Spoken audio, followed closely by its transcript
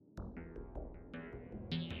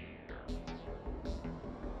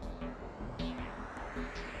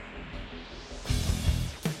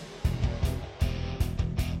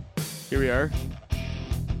Here we are.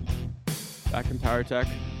 Back in Power Tech.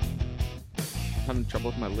 Having trouble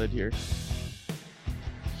with my lid here.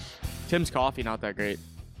 Tim's coffee, not that great.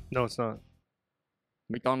 No, it's not.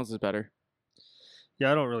 McDonald's is better.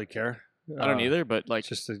 Yeah, I don't really care. I don't either, but like, It's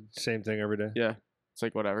just the same thing every day. yeah, it's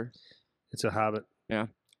like whatever. It's a habit.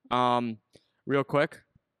 Real quick,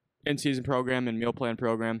 in-season program and meal plan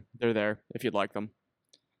program, they're there if you'd like them.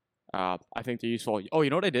 I think they're useful. Oh, you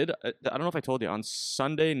know what I did? I don't know if I told you. On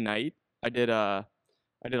Sunday night, I did a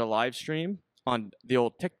live stream on the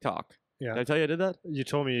old TikTok. Yeah. Did I tell you I did that? You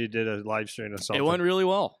told me you did a live stream of something. It went really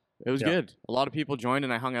well. It was Yeah. good. A lot of people joined,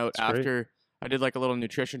 and I hung out That's great. after. I did like a little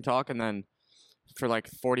nutrition talk, and then for like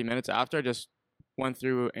 40 minutes after, I just went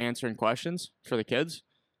through answering questions for the kids,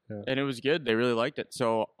 Yeah. and it was good. They really liked it.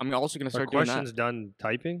 So I'm also going to Are start doing questions that. done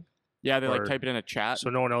typing? Yeah, they like or- type it in a chat.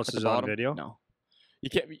 So no one else at is the on bottom. video? No,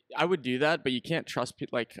 you can't. I would do that, but you can't trust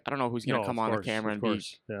people. Like I don't know who's going to No, come of on course, the camera of and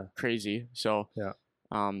course. Yeah. be crazy. So Yeah.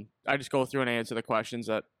 I just go through and answer the questions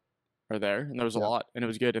that are there, and there was a Yeah. lot, and it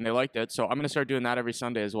was good, and they liked it. So I'm going to start doing that every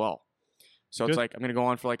Sunday as well. So it's Good. like I'm going to go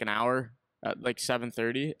on for like an hour at like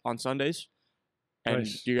 7:30 on Sundays, and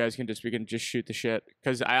Nice. you guys we can just shoot the shit.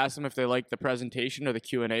 Because I asked them if they like the presentation or the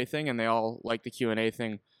Q&A thing, and they all like the Q&A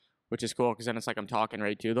thing, which is cool because then it's like I'm talking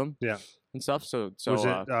right to them. Yeah. And stuff. So Was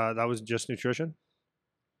it that was just nutrition?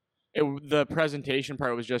 the presentation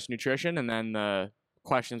part was just nutrition, and then the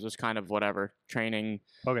questions was kind of whatever, training,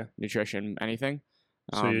 Okay. nutrition, anything.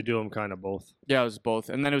 So you do them kind of both. Yeah, it was both,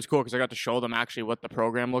 and then it was cool because I got to show them actually what the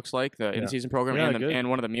program looks like, the in-season program, Yeah, and, good. and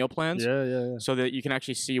one of the meal plans, Yeah. so that you can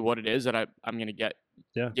actually see what it is that I'm gonna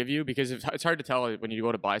give you, because it's hard to tell when you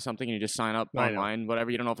go to buy something and you just sign up I know. online,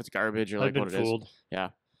 whatever. You don't know if it's garbage or I've like been what it is. fooled.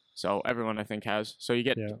 So everyone I think has. So you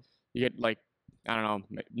get Yeah. like I don't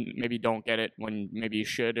know, maybe you don't get it when maybe you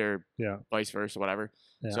should, or Yeah. vice versa, whatever.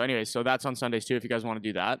 Yeah. So anyways, so that's on Sundays too if you guys want to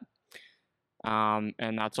do that.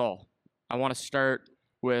 And that's all. I want to start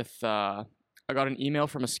with I got an email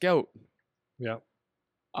from a scout. Yeah.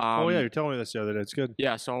 Oh You're telling me this the other day. It's good.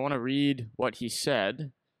 Yeah, so I want to read what he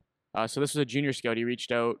said. So this was a junior scout. He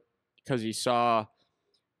reached out because he saw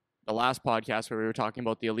the last podcast where we were talking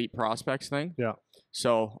about the elite prospects thing. Yeah.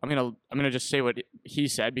 So I'm gonna just say what he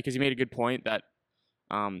said, because he made a good point that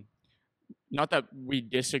not that we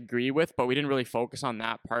disagree with, but we didn't really focus on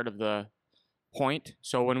that part of the point.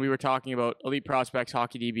 So when we were talking about elite prospects,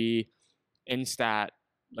 HockeyDB, Instat,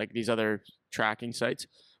 like these other tracking sites,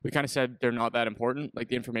 we kind of said they're not that important. Like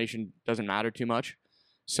the information doesn't matter too much.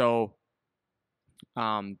 So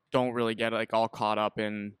don't really get like all caught up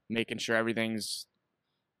in making sure everything's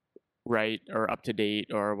right or up to date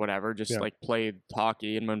or whatever. Just like play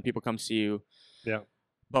hockey, and when people come see you. Yeah.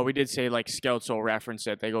 But we did say like scouts will reference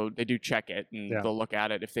it. They do check it, and they'll look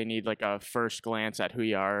at it if they need like a first glance at who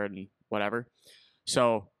you are and whatever.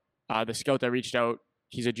 So the scout that reached out,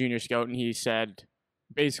 he's a junior scout, and he said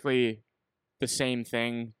basically the same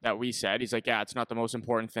thing that we said. He's like, yeah, it's not the most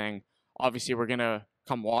important thing. Obviously, we're going to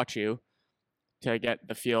come watch you to get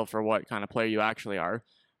the feel for what kind of player you actually are.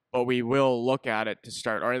 But we will look at it to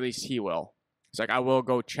start, or at least he will. It's like, I will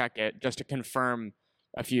go check it just to confirm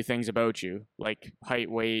a few things about you, like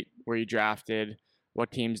height, weight, where you drafted,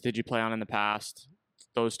 what teams did you play on in the past,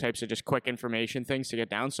 those types of just quick information things to get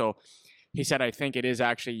down. So he said, I think it is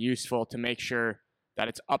actually useful to make sure that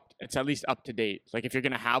it's at least up to date. Like if you're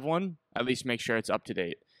going to have one, at least make sure it's up to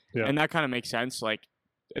date. Yeah. And that kind of makes sense. Like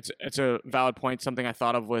it's a valid point, something I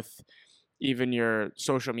thought of with even your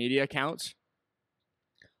social media accounts.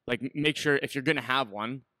 Like make sure if you're going to have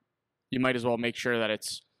one, you might as well make sure that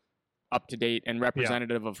it's up to date and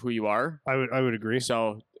representative of who you are. I would agree.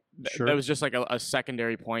 So Sure. that was just like a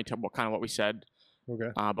secondary point to what we said Okay.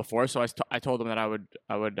 before. So I told them that I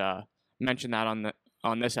would mention that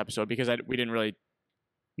on this episode, because we didn't really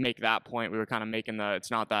make that point. We were kind of making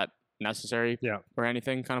it's not that necessary or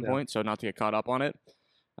anything kind of point. So not to get caught up on it.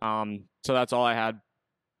 So that's all I had.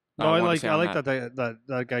 No, I like that.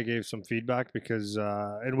 that guy gave some feedback, because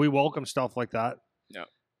and we welcome stuff like that. Yeah.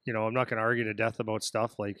 You know, I'm not going to argue to death about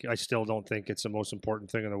stuff. Like, I still don't think it's the most important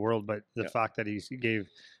thing in the world, but the fact that he gave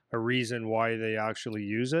a reason why they actually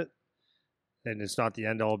use it, and it's not the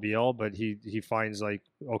end all be all, but he finds like,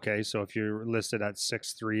 okay, so if you're listed at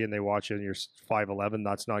 6'3" and they watch it and you're 5'11",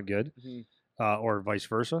 that's not good. Mm-hmm. Or vice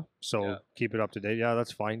versa. So keep it up to date. Yeah,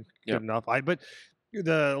 that's fine. Yeah. Good enough. But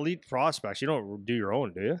the elite prospects, you don't do your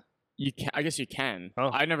own, do you? You can, I guess you can. Oh.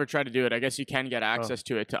 I never tried to do it. I guess you can get access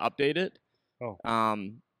to it to update it. Oh.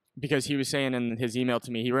 Because he was saying in his email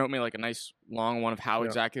to me, he wrote me like a nice long one of how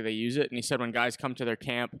exactly they use it. And he said when guys come to their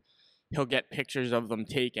camp, he'll get pictures of them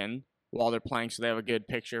taken while they're playing, so they have a good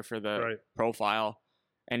picture for the profile.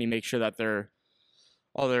 And he makes sure that they're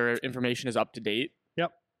all their information is up to date.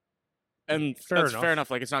 Yep. And that's fair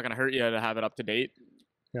enough. Like, it's not going to hurt you to have it up to date.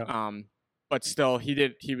 Yeah. But still,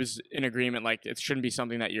 he was in agreement. Like, it shouldn't be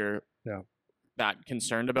something that you're that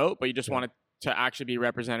concerned about, but you just want it to actually be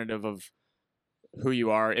representative of who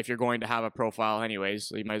you are. If you're going to have a profile anyways,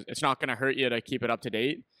 so it's not going to hurt you to keep it up to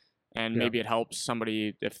date. And maybe it helps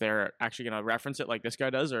somebody if they're actually going to reference it like this guy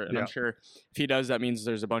does. And I'm sure if he does, that means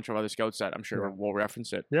there's a bunch of other scouts that I'm sure will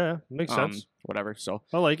reference it. Yeah, makes sense. Whatever. So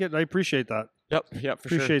I like it. I appreciate that. Yep, for sure.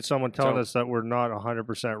 Appreciate someone telling us that we're not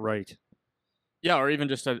 100% right. Yeah, or even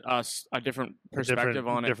just a different perspective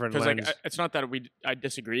on it. Because like, it's not that I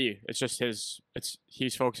disagree. It's just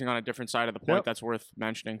he's focusing on a different side of the point that's worth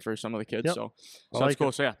mentioning for some of the kids. So that's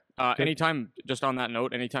cool. So anytime, just on that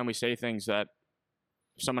note, anytime we say things that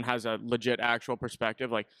someone has a legit actual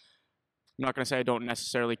perspective, like, I'm not going to say I don't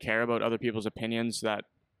necessarily care about other people's opinions that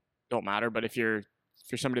don't matter, but if you're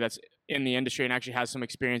somebody that's in the industry and actually has some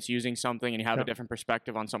experience using something and you have a different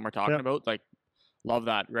perspective on something we're talking about, like, love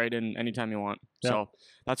that, right? In anytime you want. So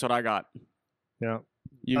that's what I got. Yeah.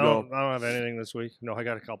 You go. I don't have anything this week. No, I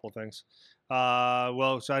got a couple of things. So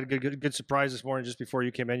I had a good surprise this morning just before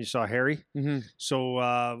you came in. You saw Harry. Mm-hmm. So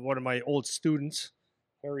one of my old students,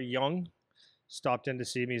 Harry Young, stopped in to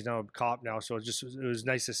see me. He's now a cop now, so it was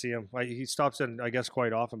nice to see him. He stops in, I guess,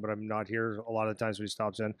 quite often, but I'm not here a lot of the times when he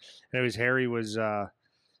stops in. Anyways, Harry was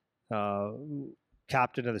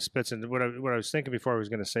captain of the Spits, and what I was thinking before I was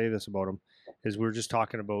going to say this about him is we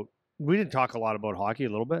didn't talk a lot about hockey, a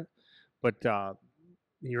little bit, but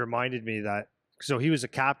he reminded me that. So he was a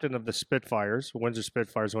captain of the Spitfires, Windsor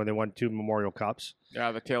Spitfires, when they won 2 Memorial Cups.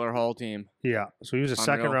 Yeah, the Taylor Hall team. Yeah, so he was a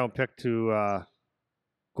second-round pick to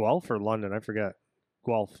Guelph or London, I forget.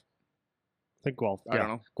 Guelph. I think Guelph. I don't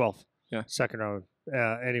know. Guelph. Yeah. Second round.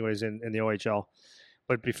 Anyways, in the OHL.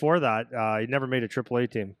 But before that, he never made a AAA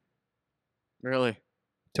team. Really?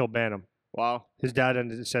 Till Bantam. Wow. His dad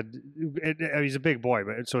said, he's a big boy,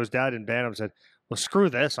 but so his dad in Bantam said, well, screw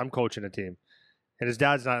this, I'm coaching a team. And his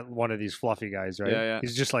dad's not one of these fluffy guys, right? Yeah.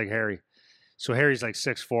 He's just like Harry. So Harry's like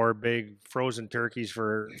 6'4", big, frozen turkeys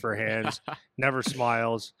for hands, never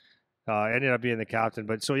smiles. Ended up being the captain.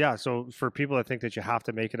 But so for people that think that you have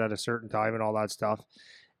to make it at a certain time and all that stuff,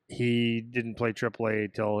 he didn't play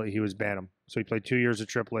AAA till he was Bantam. So he played 2 years of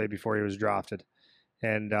AAA before he was drafted.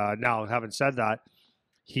 And now, having said that,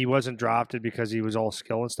 he wasn't drafted because he was all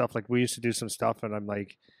skill and stuff. Like, we used to do some stuff, and I'm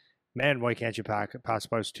like, man, why can't you pass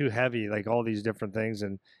by? It was too heavy, like all these different things.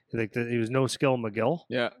 And like he was no skill McGill,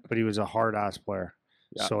 but he was a hard-ass player.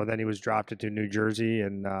 Yeah. So then he was drafted to New Jersey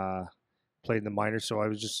and played in the minors. So I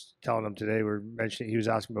was just telling him today, he was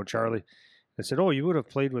asking about Charlie. I said, oh, you would have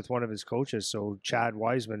played with one of his coaches. So Chad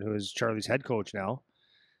Wiseman, who is Charlie's head coach now,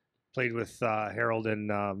 played with Harold in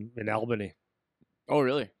Albany. Oh,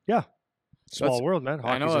 really? Yeah. Small world, man.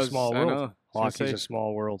 Hockey's a small world. Hockey's a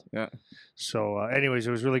small world. Yeah. So anyways,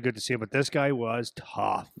 it was really good to see him. But this guy was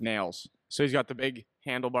tough. Nails. So he's got the big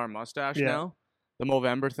handlebar mustache now. The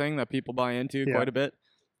Movember thing that people buy into quite a bit.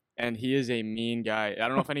 And he is a mean guy. I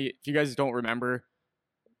don't know if you guys don't remember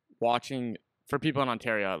watching, for people in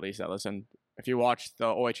Ontario at least that listen, if you watched the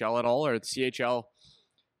OHL at all or the CHL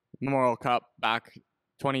Memorial Cup back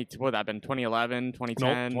 2011,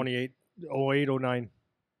 2010? Nope, 08, 09.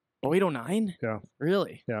 08, 09? Yeah.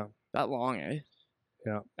 Really? Yeah. That long, eh?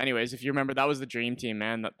 Yeah. Anyways, if you remember, that was the dream team,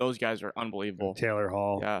 man. Those guys were unbelievable. Taylor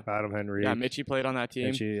Hall, Adam Henry. Yeah, Mitchie played on that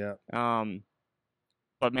team. Mitchie, yeah.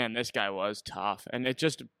 But man, this guy was tough. And it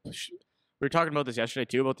just, we were talking about this yesterday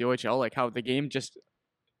too, about the OHL, like how the game just,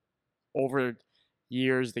 over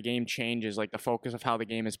years, the game changes. Like the focus of how the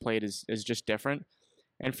game is played is just different.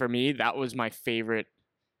 And for me, that was my favorite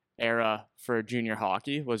era for junior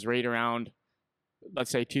hockey, was right around,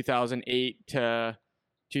 let's say 2008 to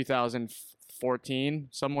 2014,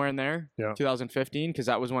 somewhere in there, 2015, because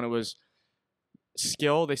that was when it was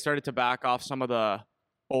skill. They started to back off some of the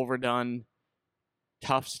overdone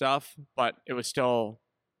tough stuff, but it was still,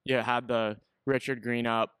 you had the Richard Green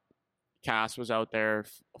up, Cass was out there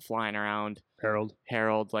flying around,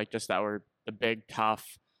 Harold, like just that were the big,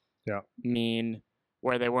 tough, mean,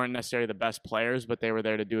 where they weren't necessarily the best players, but they were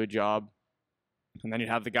there to do a job. And then you'd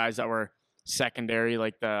have the guys that were secondary,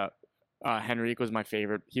 like the Henrique was my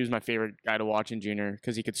favorite. He was my favorite guy to watch in junior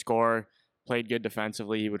because he could score, played good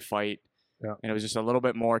defensively, he would fight. Yeah. And it was just a little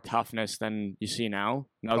bit more toughness than you see now.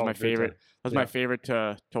 And that was my favorite. That was my favorite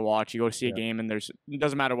to watch. You go to see a game and it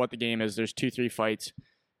doesn't matter what the game is. There's 2-3 fights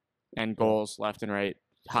and goals left and right.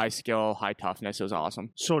 High skill, high toughness. It was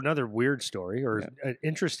awesome. So another weird story or an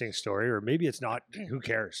interesting story, or maybe it's not, who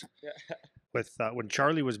cares? With when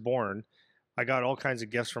Charlie was born, I got all kinds of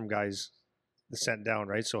gifts from guys sent down,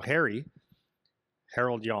 right? So Harry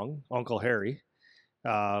Harold Young, Uncle Harry,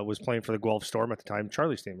 was playing for the Guelph Storm at the time,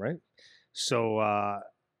 Charlie's team, right? So a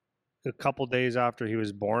couple days after he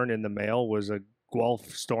was born, in the mail was a Guelph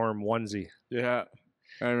Storm onesie. Yeah.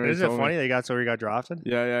 Isn't it funny he got drafted?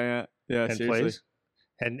 Yeah. And seriously. plays.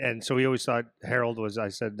 And so he always thought Harold was. I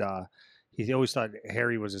said he always thought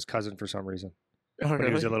Harry was his cousin for some reason. Oh, really? When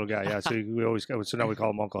he was a little guy. Yeah. So so now we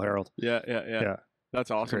call him Uncle Harold. Yeah.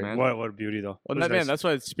 That's awesome, Great. man. What a beauty, though. Well, man, that's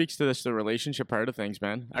why it speaks to the relationship part of things,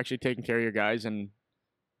 man. Actually taking care of your guys, and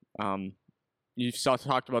you've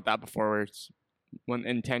talked about that before, where it's when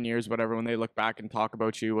in 10 years, whatever, when they look back and talk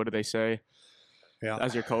about you, what do they say? Yeah.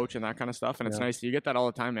 As your coach and that kind of stuff. And it's nice. You get that all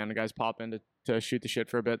the time, man. The guys pop in to shoot the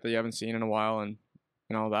shit for a bit that you haven't seen in a while, and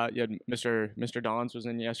all that. You had Mr. Dons was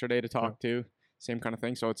in yesterday to talk to. Same kind of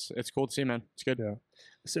thing. So it's cool to see, man. It's good. Yeah.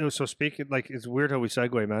 So speaking, like, it's weird how we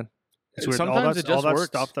segue, man. It's weird. Sometimes it just all works. that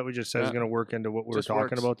stuff that we just said is going to work into what we're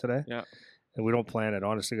talking about today. Yeah. And we don't plan it,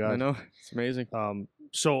 honestly, guys. I know. It's amazing.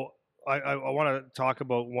 So I want to talk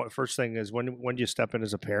about what first thing is when do you step in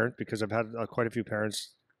as a parent? Because I've had quite a few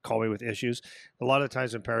parents call me with issues. A lot of the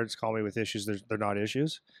times when parents call me with issues, they're not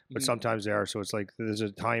issues, but sometimes they are. So it's like there's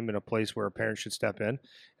a time and a place where a parent should step in,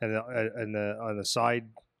 and on the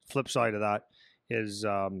flip side of that is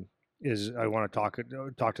I want to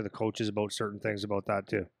talk to the coaches about certain things about that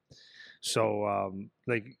too. So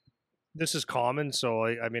like this is common. So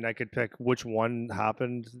I mean I could pick which one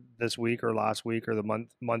happened this week or last week or the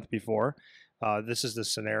month before. This is the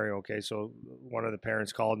scenario. Okay, so one of the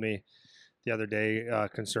parents called me the other day,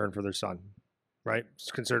 concerned for their son, right?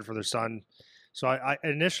 Concerned for their son. So I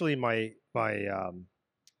initially my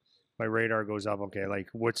radar goes up. Okay, like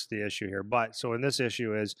what's the issue here? But so in this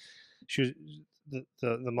issue is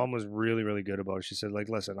the mom was really, really good about it. She said, like,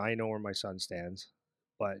 listen, I know where my son stands,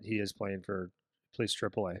 but he is plays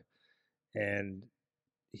AAA, and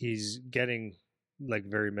he's getting like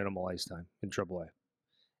very minimal ice time in AAA,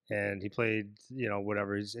 and he played,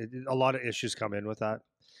 whatever. A lot of issues come in with that.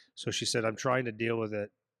 So she said, I'm trying to deal with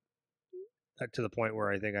it to the point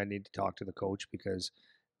where I think I need to talk to the coach because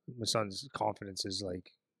my son's confidence is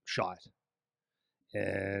like shot.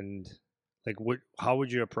 And like, how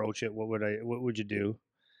would you approach it? What would you do?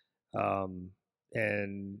 And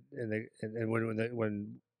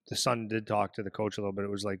when the son did talk to the coach a little bit,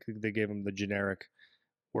 it was like they gave him the generic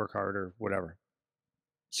work hard or whatever.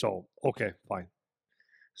 So, okay, fine.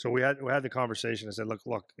 So we had the conversation. I said,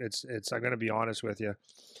 look, it's I'm going to be honest with you.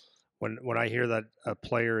 When I hear that a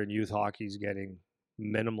player in youth hockey is getting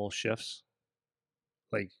minimal shifts,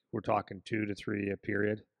 like we're talking 2 to 3 a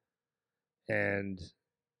period, and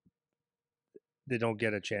they don't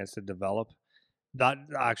get a chance to develop, that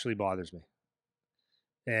actually bothers me.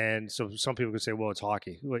 And so some people could say, well, it's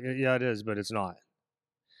hockey. Well, yeah, it is, but it's not.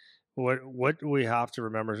 What we have to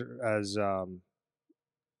remember as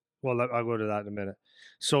well, I'll go to that in a minute.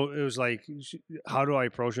 So it was like, how do I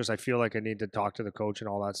approach this? I feel like I need to talk to the coach and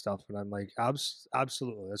all that stuff. And I'm like,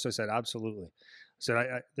 absolutely. That's what I said. Absolutely. I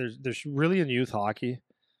said, there's really in youth hockey,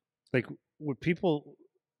 like with people,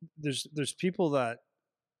 there's people that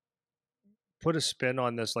put a spin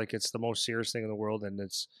on this like it's the most serious thing in the world, and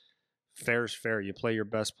it's fair is fair. You play your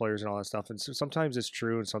best players and all that stuff. And so sometimes it's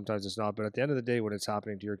true and sometimes it's not. But at the end of the day, when it's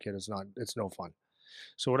happening to your kid, it's no fun.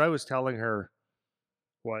 So what I was telling her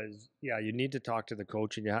was, yeah, you need to talk to the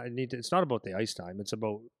coach, and it's not about the ice time. It's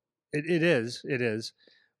about, it is,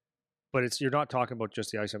 but you're not talking about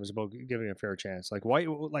just the ice time. It's about giving a fair chance. Like why,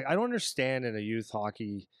 like I don't understand in a youth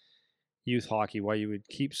hockey, why you would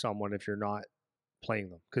keep someone if you're not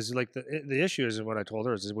playing them. Cause like the issue is, and what I told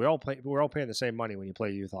her is we're all paying the same money when you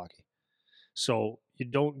play youth hockey. So you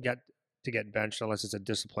don't get to get benched unless it's a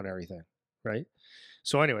disciplinary thing. Right.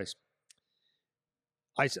 So anyways,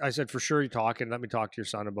 I said, for sure, you talk, and let me talk to your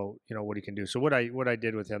son about, what he can do. So what I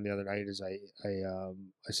did with him the other night is I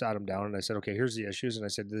sat him down and I said, okay, here's the issues. And I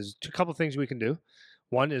said, there's a couple things we can do.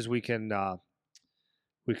 One is we can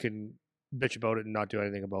bitch about it and not do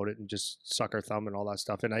anything about it and just suck our thumb and all that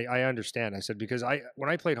stuff. And I understand. I said, because when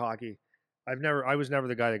I played hockey, I was never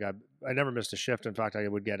the guy I never missed a shift. In fact, I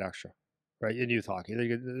would get extra, right? In youth hockey,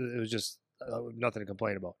 it was just nothing to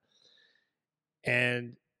complain about.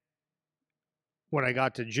 And when I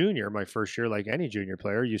got to junior, my first year, like any junior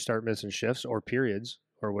player, you start missing shifts or periods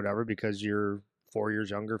or whatever because you're 4 years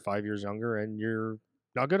younger, 5 years younger, and you're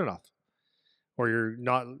not good enough, or you're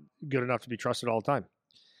not good enough to be trusted all the time.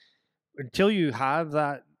 Until you have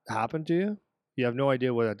that happen to you, you have no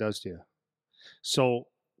idea what that does to you. So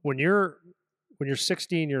when you're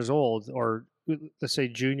 16 years old, or let's say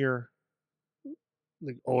junior,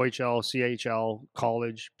 like OHL, CHL,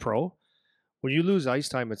 college, pro, when you lose ice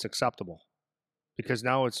time, it's acceptable. Because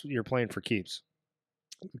now you're playing for keeps.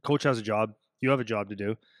 The coach has a job. You have a job to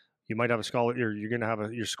do. You might have a scholar. You're going to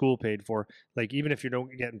have your school paid for. Like even if you don't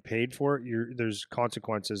getting paid for it, there's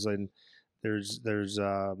consequences, and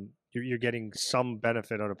you're getting some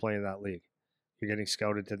benefit out of playing that league. You're getting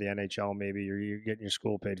scouted to the NHL. Maybe you're getting your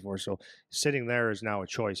school paid for. So sitting there is now a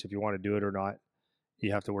choice if you want to do it or not.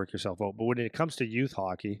 You have to work yourself out. But when it comes to youth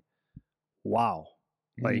hockey, wow,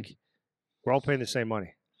 like we're all paying the same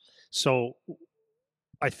money. So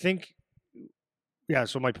I think. Yeah,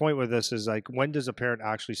 so my point with this is like, when does a parent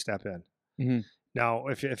actually step in? Mm-hmm. Now,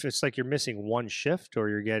 if it's like you're missing one shift or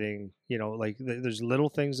you're getting, like there's little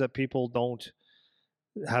things that people don't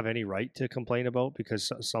have any right to complain about because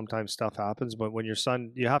sometimes stuff happens. But when your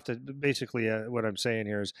son, you have to basically, what I'm saying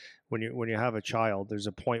here is when you have a child, there's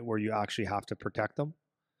a point where you actually have to protect them,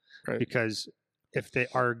 right? Because if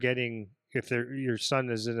your son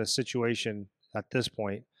is in a situation at this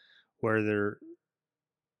point where they're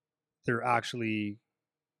actually,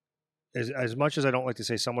 as much as I don't like to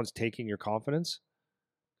say someone's taking your confidence,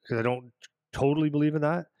 because I don't totally believe in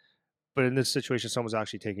that, but in this situation, someone's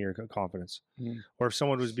actually taking your confidence. Or if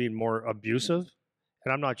someone was being more abusive,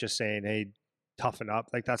 and I'm not just saying, hey, toughen up,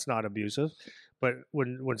 like that's not abusive, but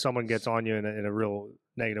when someone gets on you in a real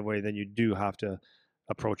negative way, then you do have to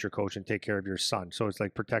approach your coach and take care of your son. So it's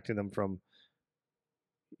like protecting them from,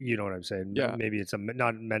 you know what I'm saying? Yeah. Maybe it's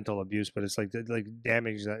not mental abuse, but it's like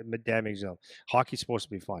damage. Hockey's supposed to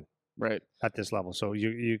be fun, right? At this level. So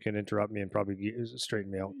you can interrupt me and probably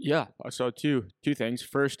straighten me out. Yeah. So two things.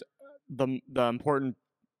 First, the important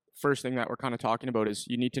first thing that we're kind of talking about is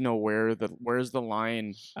you need to know where's the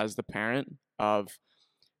line as the parent of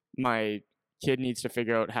my kid needs to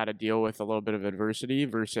figure out how to deal with a little bit of adversity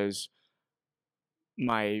versus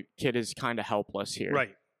my kid is kind of helpless here.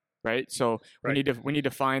 Right. So we need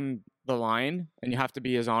to find the line, and you have to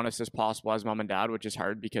be as honest as possible as mom and dad, which is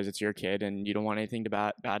hard because it's your kid and you don't want anything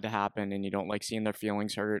bad to happen, and you don't like seeing their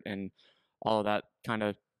feelings hurt and all of that kind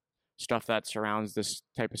of stuff that surrounds this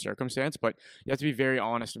type of circumstance. But you have to be very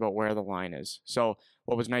honest about where the line is. So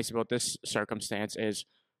what was nice about this circumstance is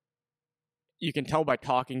you can tell by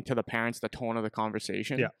talking to the parents the tone of the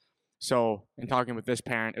conversation. Yeah. So in talking with this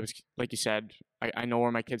parent, it was like you said, I know where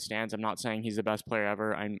my kid stands. I'm not saying he's the best player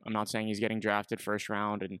ever. I'm not saying he's getting drafted first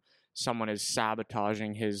round and someone is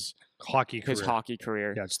sabotaging his hockey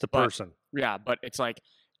career. Yeah, it's the person. Yeah, but it's like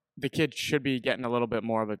the kid should be getting a little bit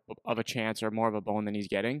more of a chance or more of a bone than he's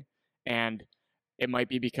getting. And it might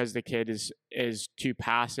be because the kid is too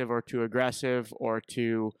passive or too aggressive or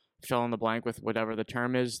too fill in the blank with whatever the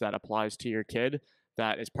term is that applies to your kid.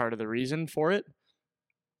 That is part of the reason for it.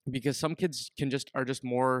 Because some kids are just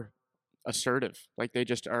more assertive. Like they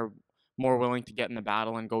just are more willing to get in the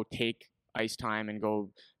battle and go take ice time and go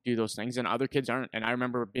do those things, and other kids aren't. And I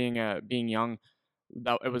remember being young,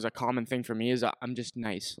 that it was a common thing for me is I'm just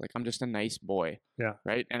nice. Like I'm just a nice boy. Yeah.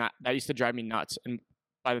 Right. And that used to drive me nuts. And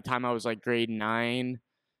by the time I was like grade 9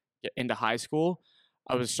 into high school,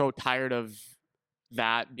 I was so tired of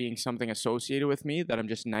that being something associated with me, that I'm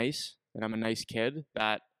just nice and I'm a nice kid,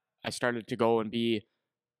 that I started to go and be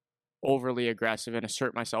overly aggressive and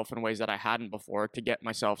assert myself in ways that I hadn't before to get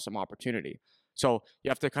myself some opportunity. So you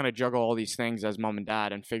have to kind of juggle all these things as mom and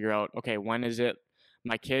dad and figure out, okay, when is it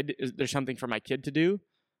is there something for my kid to do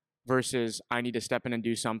versus I need to step in and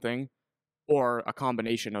do something, or a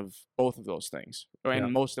combination of both of those things.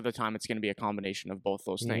 And most of the time it's going to be a combination of both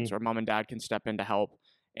those things where mom and dad can step in to help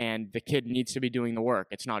and the kid needs to be doing the work.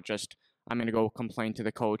 It's not just I'm going to go complain to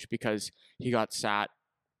the coach because he got sat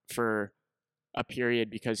for a period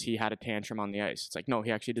because he had a tantrum on the ice. It's like, no,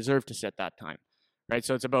 he actually deserved to sit that time. Right.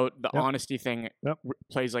 So it's about the honesty thing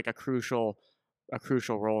plays like a crucial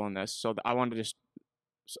role in this. So I wanted to just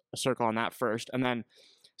circle on that first. And then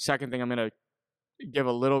second thing, I'm going to give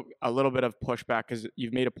a little bit of pushback because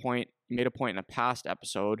you made a point in a past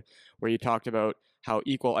episode where you talked about how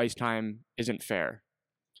equal ice time isn't fair.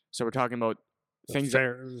 So we're talking about things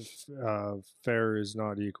fair is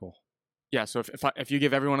not equal. Yeah, so if you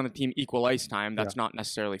give everyone on the team equal ice time, that's not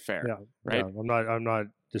necessarily fair. Yeah, right. Yeah, I'm not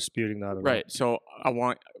disputing that at all. Right. So I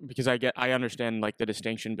understand like the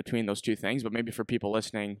distinction between those two things, but maybe for people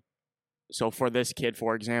listening, so for this kid,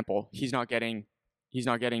 for example, he's not getting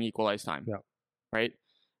equal ice time. Yeah. Right.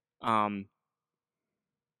 But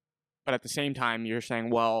at the same time, you're saying,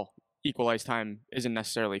 well, equal ice time isn't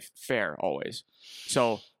necessarily fair always.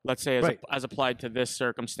 So let's say as applied to this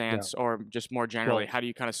circumstance or just more generally, how do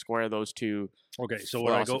you kind of square those two? Okay. So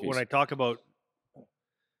when I talk about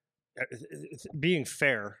being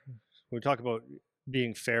fair, when we talk about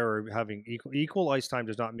being fair or having equal ice time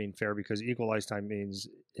does not mean fair, because equal ice time means,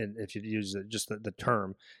 if you use just the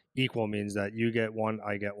term equal, means that you get one,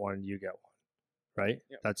 I get one, you get one. right?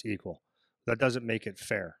 Yep. That's equal. That doesn't make it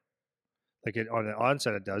fair. Like on the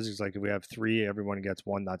onset, it does. It's like if we have 3, everyone gets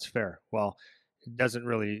 1. That's fair. Well,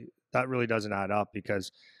 that really doesn't add up,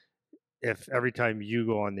 because if every time you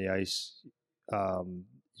go on the ice,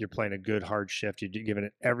 you're playing a good hard shift, you're giving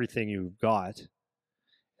it everything you've got,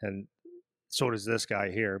 and so does this guy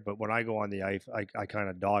here. But when I go on the ice, I kind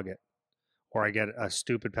of dog it, or I get a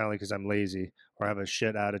stupid penalty because I'm lazy, or I have a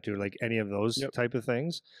shit attitude, like any of those type of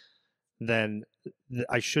things, then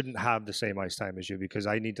I shouldn't have the same ice time as you, because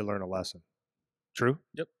I need to learn a lesson. True?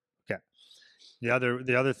 Yep. Okay. The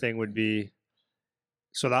other thing would be,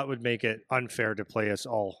 so that would make it unfair to play us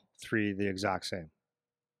all 3 the exact same,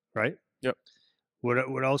 right? Yep.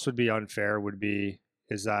 What else would be unfair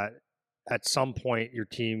is that at some point your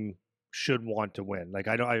team should want to win. Like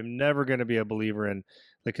I'm never going to be a believer in,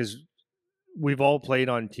 like, because we've all played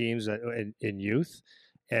on teams in youth,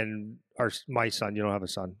 and my son, you don't have a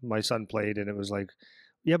son. My son played, and it was like,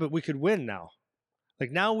 yeah, but we could win now.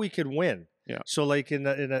 Like now we could win. Yeah. So like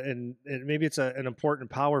in maybe it's an important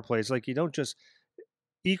power play. It's like you don't just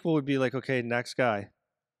equal would be like, okay, next guy.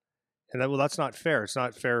 And that's not fair. It's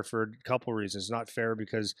not fair for a couple reasons. It's not fair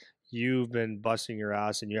because you've been busting your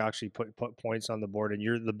ass and you actually put points on the board, and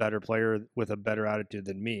you're the better player with a better attitude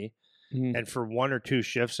than me. Mm-hmm. And for 1 or 2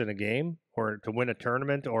 shifts in a game, or to win a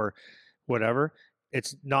tournament or whatever,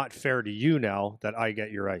 it's not fair to you now that I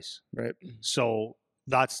get your ice. Right. So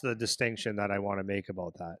that's the distinction that I want to make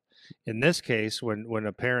about that. In this case, when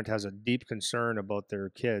a parent has a deep concern about their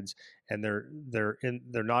kids, and they're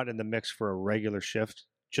not in the mix for a regular shift,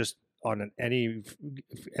 just on any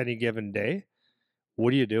given day,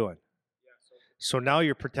 what are you doing? So now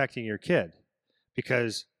you're protecting your kid,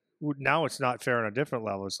 because now it's not fair on a different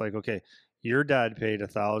level. It's like, okay, your dad paid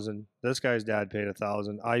 $1,000, this guy's dad paid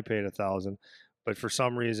 $1,000, I paid $1,000, but for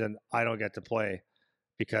some reason I don't get to play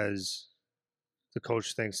because the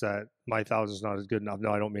coach thinks that my $1,000 is not as good enough. No,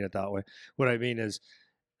 I don't mean it that way. What I mean is,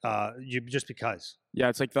 you just because. Yeah,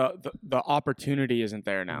 it's like the opportunity isn't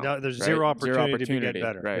there now. No, there's zero opportunity to get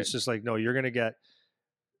better. Right. It's just like, no, you're going to get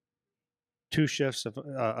 2 shifts of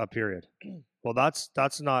a period. Well,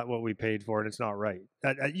 that's not what we paid for, and it's not right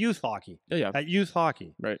at youth hockey. Yeah. At youth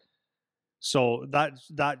hockey, right. So that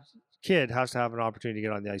kid has to have an opportunity to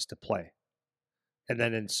get on the ice to play. And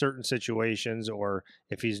then in certain situations, or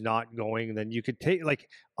if he's not going, then you could take, like,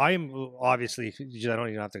 I'm obviously, I don't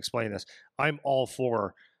even have to explain this, I'm all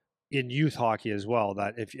for, in youth hockey as well,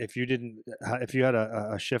 that if you had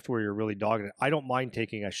a shift where you're really dogging it, I don't mind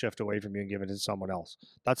taking a shift away from you and giving it to someone else.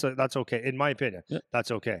 That's okay, in my opinion. Yep.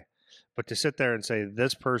 That's okay. But to sit there and say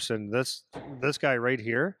this person, this guy right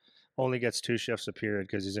here only gets 2 shifts a period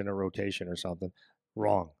because he's in a rotation or something,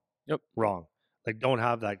 wrong. Yep. Wrong. Like, don't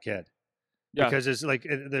have that kid. Yeah. Because it's like,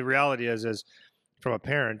 the reality is from a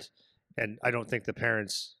parent, and I don't think the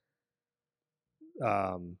parents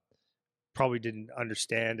probably didn't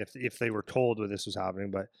understand if they were told that this was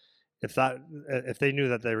happening, but if they knew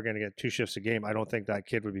that they were going to get 2 shifts a game, I don't think that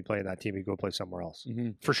kid would be playing that team. He'd go play somewhere else. Mm-hmm.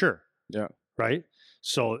 For sure. Yeah. Right.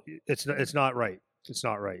 So it's not right. It's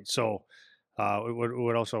not right. So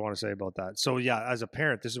what else do I want to say about that? So yeah, as a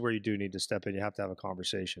parent, this is where you do need to step in. You have to have a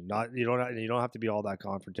conversation. You don't have to be all that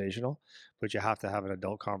confrontational, but you have to have an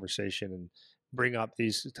adult conversation and bring up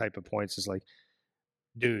these type of points. Is like,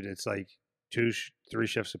 dude, it's like 2-3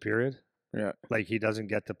 shifts a period. Yeah. Like, he doesn't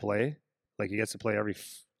get to play. Like, he gets to play every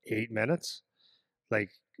 8 minutes.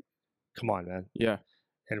 Like, come on, man. Yeah.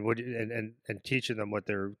 And teaching them what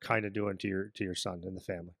they're kind of doing to your son and the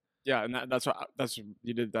family. Yeah, and that's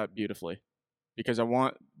you did that beautifully, because I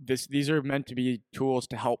want this. These are meant to be tools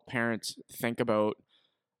to help parents think about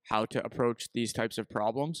how to approach these types of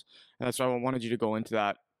problems, and that's why I wanted you to go into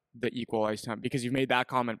that, the equal ice time, because you've made that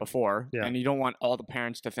comment before, and you don't want all the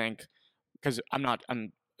parents to think, because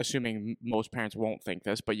I'm assuming most parents won't think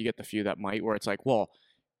this, but you get the few that might, where it's like, well,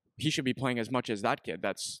 he should be playing as much as that kid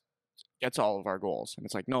gets all of our goals. And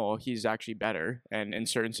it's like, no, he's actually better. And in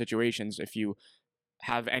certain situations, if you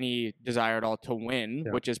have any desire at all to win,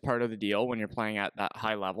 which is part of the deal when you're playing at that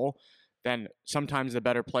high level, then sometimes the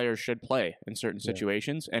better players should play in certain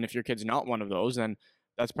situations. And if your kid's not one of those, then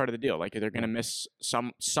that's part of the deal. Like, they're going to miss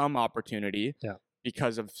some opportunity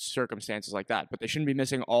because of circumstances like that, but they shouldn't be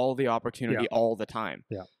missing all the opportunity all the time.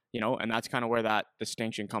 Yeah. And that's kind of where that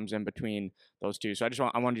distinction comes in between those two. So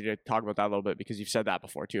I wanted you to talk about that a little bit, because you've said that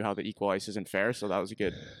before too, how the equal ice isn't fair. So that was a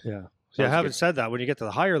good. Yeah. I haven't said that. When you get to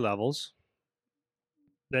the higher levels,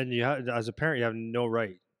 then you have, as a parent, you have no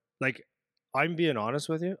right. Like, I'm being honest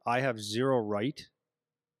with you. I have zero right.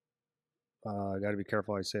 I got to be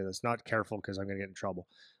careful how I say this. Not careful because I'm going to get in trouble.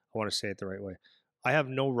 I want to say it the right way. I have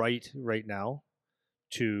no right now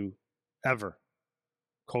to ever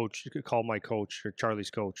call my coach or Charlie's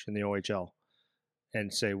coach in the OHL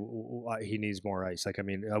and say he needs more ice. Like, I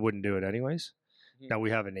mean, I wouldn't do it anyways. Now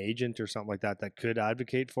we have an agent or something like that could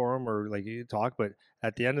advocate for him or like talk, but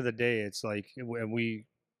at the end of the day, it's like, and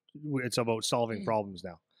it's about solving problems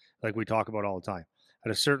now. Like we talk about all the time.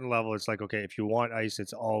 At a certain level, it's like, okay, if you want ice,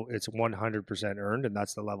 it's 100% earned, and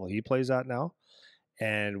that's the level he plays at now.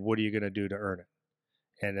 And what are you going to do to earn it?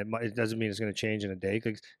 And it doesn't mean it's going to change in a day.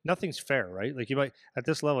 Because nothing's fair, right? Like you might at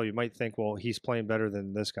this level, you might think, well, he's playing better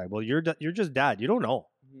than this guy. Well, you're just dad. You don't know.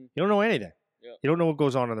 You don't know anything. Yeah. You don't know what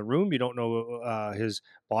goes on in the room. You don't know his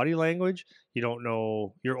body language. You don't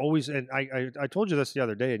know. You're always. And I told you this the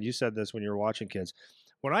other day, and you said this when you were watching kids.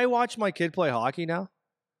 When I watch my kid play hockey now,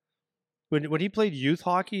 when he played youth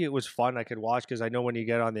hockey, it was fun. I could watch because I know when he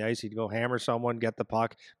get on the ice, he'd go hammer someone, get the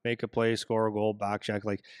puck, make a play, score a goal, back check.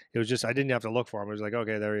 Like it was just, I didn't have to look for him. It was like,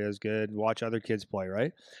 okay, there he is, good. Watch other kids play,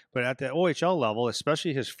 right? But at the OHL level,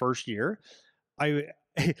 especially his first year, I'm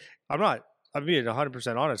being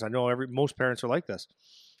 100% honest. I know most parents are like this.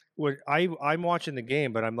 When I'm watching the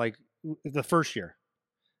game, but I'm like the first year.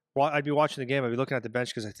 Well, I'd be watching the game. I'd be looking at the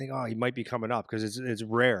bench because I think, he might be coming up because it's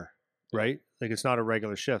rare. Right? Like it's not a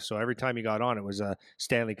regular shift. So every time he got on, it was a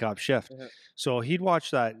Stanley Cup shift. Mm-hmm. So he'd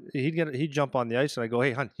watch that. He'd jump on the ice and I go,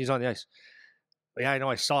 hey, hon, he's on the ice. Yeah, I know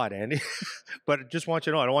I saw it, Andy. But just want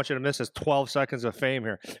you to know, I don't want you to miss this 12 seconds of fame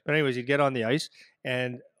here. But anyways, he'd get on the ice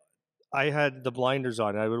and I had the blinders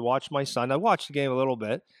on. I would watch my son. I watched the game a little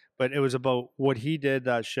bit, but it was about what he did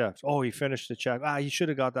that shift. Oh, he finished the check. He should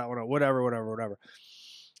have got that one out. Whatever.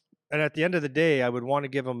 And at the end of the day, I would want to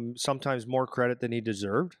give him sometimes more credit than he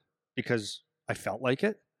deserved, because I felt like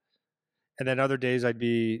it. And then other days I'd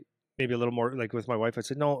be maybe a little more like with my wife. I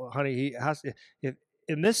said, no, honey, he has to, if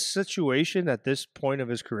in this situation at this point of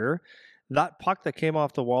his career, that puck that came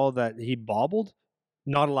off the wall that he bobbled,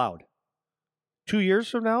 not allowed. 2 years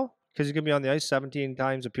from now, because he's going to be on the ice 17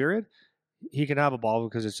 times a period, he can have a ball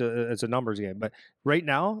because it's a numbers game. But right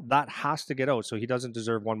now, that has to get out. So he doesn't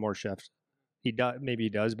deserve one more shift. Maybe he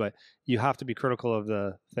does, but you have to be critical of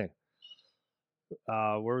the thing.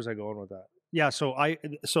 Where was I going with that? Yeah, so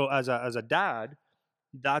as a dad,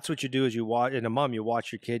 that's what you do is you watch, and a mom, you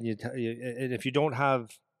watch your kid, and and if you don't have,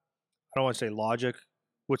 I don't want to say logic,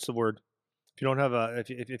 what's the word? If you don't have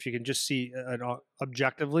if you can just see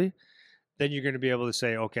objectively, then you're going to be able to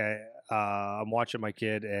say, okay, I'm watching my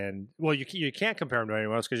kid, and well, you can't compare him to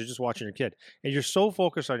anyone else because you're just watching your kid, and you're so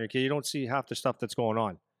focused on your kid, you don't see half the stuff that's going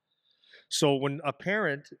on. So when a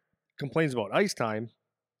parent complains about ice time,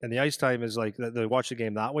 and the ice time is like they watch the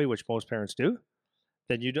game that way, which most parents do,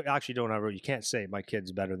 then you actually don't have. You can't say my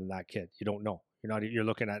kid's better than that kid. You don't know. You're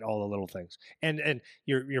looking at all the little things, and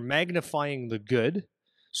you're magnifying the good.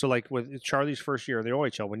 So like with Charlie's first year in the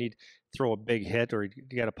OHL, when he'd throw a big hit or he'd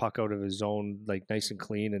get a puck out of his zone like nice and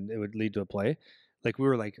clean, and it would lead to a play, like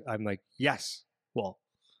I'm like, yes, well,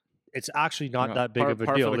 it's actually not that big of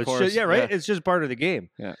a deal. It's just, right? Yeah. It's just part of the game.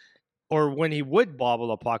 Yeah. Or when he would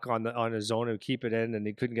bobble a puck on his zone and keep it in, and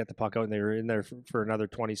he couldn't get the puck out, and they were in there for another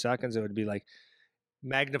 20 seconds, it would be like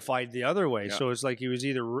magnified the other way. Yeah. So it's like he was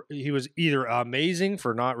either amazing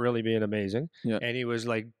for not really being amazing, and he was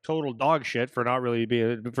like total dog shit for not really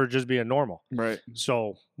for just being normal. Right.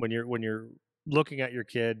 So when you're looking at your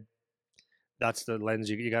kid, that's the lens.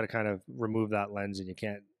 You got to kind of remove that lens, and you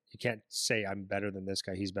can't say I'm better than this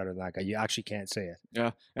guy. He's better than that guy. You actually can't say it.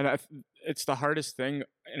 Yeah, and it's the hardest thing.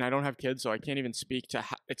 And I don't have kids, so I can't even speak to.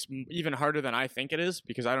 It's even harder than I think it is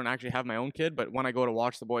because I don't actually have my own kid. But when I go to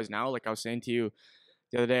watch the boys now, like I was saying to you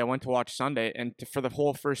the other day, I went to watch Sunday, and for the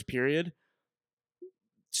whole first period,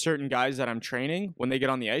 certain guys that I'm training, when they get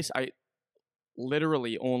on the ice, I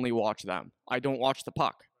literally only watch them. I don't watch the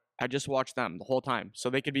puck. I just watch them the whole time. So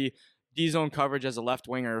they could be D-zone coverage as a left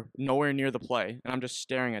winger, nowhere near the play, and I'm just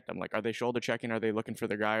staring at them. Like, are they shoulder checking? Are they looking for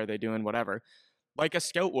their guy? Are they doing whatever? Like a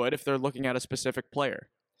scout would if they're looking at a specific player.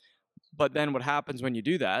 But then what happens when you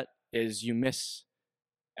do that is you miss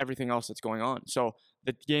everything else that's going on. So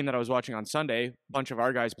the game that I was watching on Sunday, a bunch of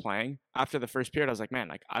our guys playing, after the first period, I was like, man,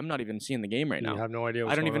 like I'm not even seeing the game right now. You have no idea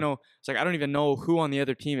what's going on. It's like I don't even know who on the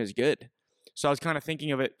other team is good. So I was kind of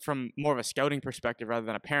thinking of it from more of a scouting perspective rather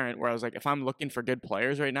than a parent, where I was like, if I'm looking for good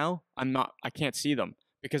players right now, I can't see them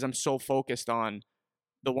because I'm so focused on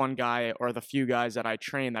the one guy or the few guys that I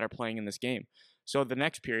train that are playing in this game. So the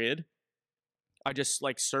next period, I just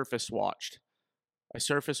like surface watched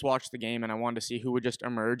the game, and I wanted to see who would just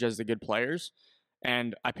emerge as the good players.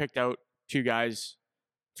 And I picked out two guys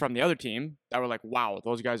from the other team that were like, wow,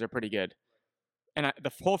 those guys are pretty good. And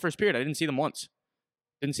the whole first period, I didn't see them once.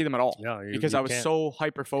 Didn't see them at all. No, because I was so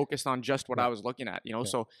hyper-focused on just what I was looking at,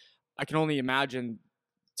 So I can only imagine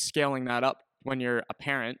scaling that up when you're a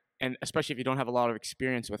parent, and especially if you don't have a lot of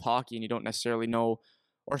experience with hockey and you don't necessarily know,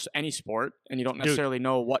 or any sport, and you don't necessarily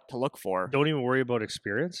know what to look for. Don't even worry about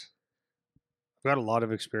experience. I've got a lot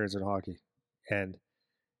of experience in hockey, and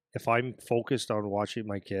if I'm focused on watching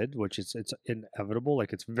my kid, which it's inevitable,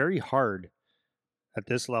 like it's very hard at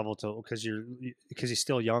this level because he's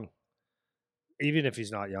still young. Even if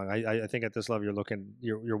he's not young, I think at this level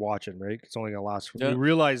you're watching, right? It's only gonna last. You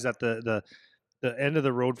realize that the end of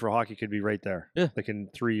the road for hockey could be right there, like in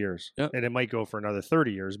 3 years, and it might go for another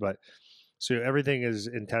 30 years. But so everything is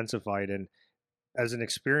intensified, and as an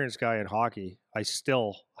experienced guy in hockey, I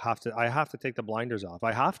still have to take the blinders off.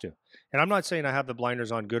 I have to, and I'm not saying I have the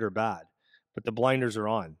blinders on good or bad, but the blinders are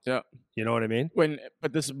on. Yeah, you know what I mean.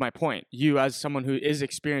 But this is my point. You, as someone who is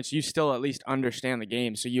experienced, you still at least understand the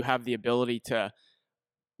game, so you have the ability to,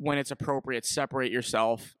 when it's appropriate, separate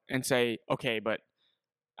yourself and say, okay, but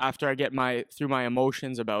after I get through my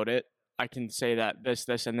emotions about it, I can say that this,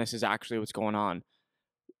 and this is actually what's going on.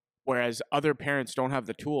 Whereas other parents don't have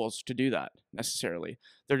the tools to do that necessarily.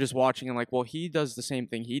 They're just watching and like, well, he does the same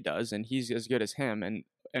thing he does, and he's as good as him,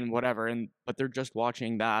 and whatever. But they're just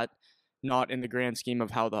watching that, not in the grand scheme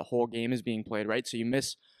of how the whole game is being played, right? So you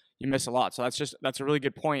miss a lot. So that's a really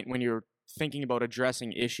good point when you're thinking about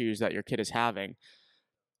addressing issues that your kid is having.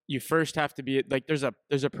 You first have to be like, there's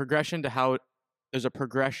a progression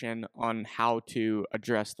on how to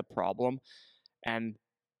address the problem, and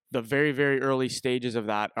the very, very early stages of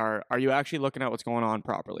that are you actually looking at what's going on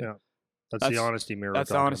properly? Yeah, that's the honesty mirror. That's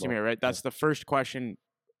the honesty mirror, right? That's the first question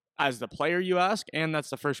as the player you ask, and that's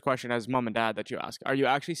the first question as mom and dad that you ask. Are you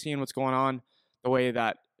actually seeing what's going on the way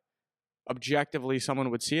that objectively someone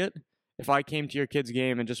would see it? If I came to your kid's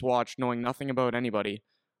game and just watched, knowing nothing about anybody,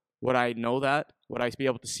 would I know that? Would I be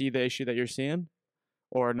able to see the issue that you're seeing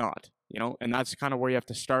or not? You know, and that's kind of where you have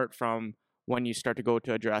to start from when you start to go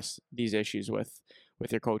to address these issues with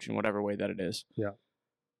your coach in whatever way that it is. Yeah.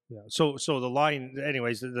 So the line,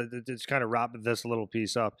 anyways, it's kind of wrapping this little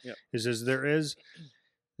piece up. Yeah. Is there is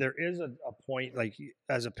a point, like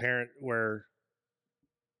as a parent, where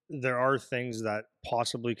there are things that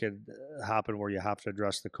possibly could happen where you have to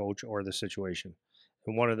address the coach or the situation.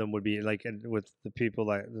 And one of them would be like, and with the few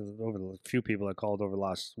people that called over the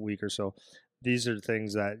last week or so, these are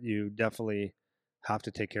things that you definitely have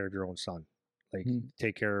to take care of your own son. Like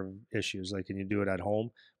take care of issues, like, and you do it at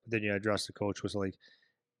home, but then you address the coach with like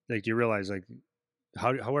you realize like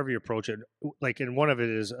however you approach it, like, and one of it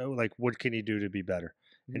is like, what can you do to be better?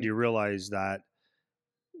 And you realize that,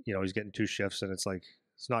 you know, he's getting 2 shifts and it's like,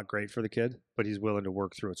 it's not great for the kid, but he's willing to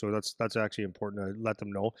work through it. So that's actually important to let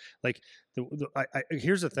them know. Like,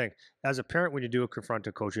 here's the thing: as a parent, when you do confront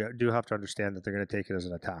a coach, you do have to understand that they're going to take it as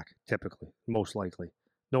an attack. Typically, most likely,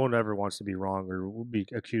 no one ever wants to be wrong or be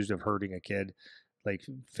accused of hurting a kid, like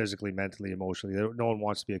physically, mentally, emotionally. No one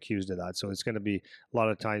wants to be accused of that. So it's going to be a lot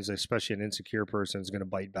of times, especially an insecure person, is going to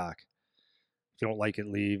bite back. If you don't like it,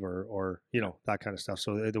 leave, or you know, that kind of stuff.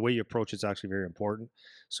 So the way you approach it's actually very important.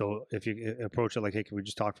 So if you approach it like, hey, can we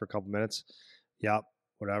just talk for a couple minutes? Yeah,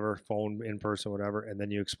 whatever, phone, in person, whatever, and then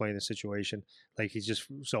you explain the situation. Like, he's just,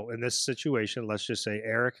 so in this situation, let's just say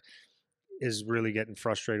Eric is really getting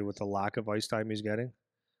frustrated with the lack of ice time he's getting.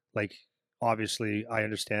 Like, obviously, I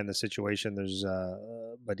understand the situation. There's,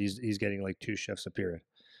 but he's getting like 2 shifts a period,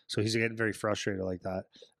 so he's getting very frustrated like that.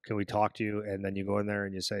 Can we talk to you? And then you go in there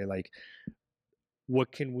and you say like,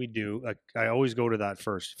 what can we do? Like, I always go to that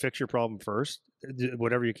first. Fix your problem first,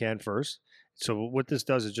 whatever you can first. So what this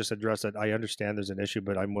does is just address that. I understand there's an issue,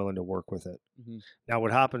 but I'm willing to work with it. Now,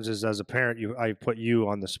 what happens is, as a parent, I put you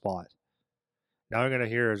on the spot. Now I'm going to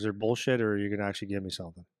hear, is there bullshit, or are you going to actually give me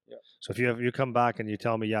something? Yeah. So if you come back and you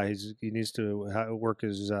tell me, yeah, he needs to work he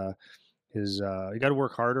got to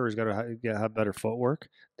work harder, he's got to have better footwork,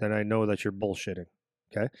 then I know that you're bullshitting.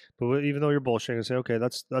 Okay. But even though you're bullshitting, I say, okay,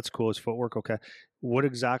 that's cool. It's footwork. Okay. What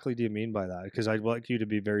exactly do you mean by that? Because I'd like you to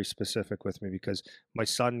be very specific with me, because my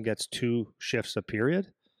son gets 2 shifts a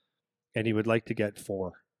period and he would like to get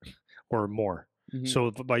 4 or more.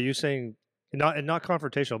 So by you saying, not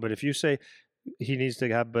confrontational, but if you say he needs to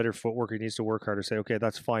have better footwork, he needs to work harder, say, okay,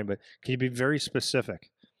 that's fine. But can you be very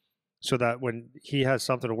specific? So that when he has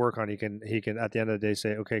something to work on, he can at the end of the day say,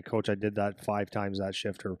 okay, coach, I did that 5 times that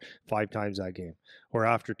shift, or 5 times that game. Or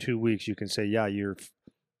after 2 weeks, you can say, yeah, your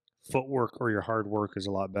footwork or your hard work is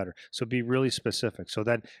a lot better. So be really specific. So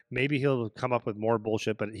then maybe he'll come up with more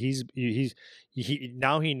bullshit, but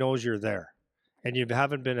now he knows you're there, and you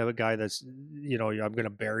haven't been a guy that's, you know, I'm going to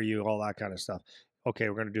bury you, all that kind of stuff. Okay,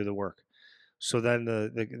 we're going to do the work. So then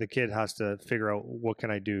the kid has to figure out, what can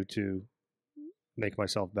I do to make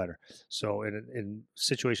myself better? So in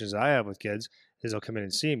situations that I have with kids, is they'll come in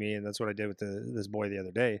and see me, and that's what I did with this boy the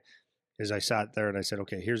other day. Is I sat there and I said,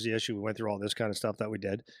 okay, here's the issue. We went through all this kind of stuff that we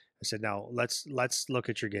did. I said, now let's look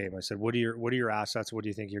at your game. I said, what are your assets? What do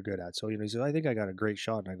you think you're good at? So, he said, I think I got a great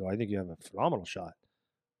shot. And I go, I think you have a phenomenal shot.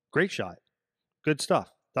 Great shot. Good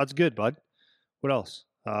stuff. That's good, bud. What else?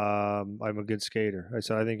 I'm a good skater. I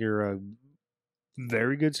said, I think you're a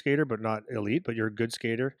very good skater, but not elite, but you're a good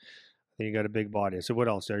skater. I think you got a big body. I said, what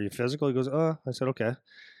else? Are you physical? He goes, I said, okay,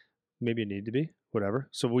 maybe you need to be, whatever.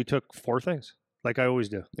 So we took 4 things, like I always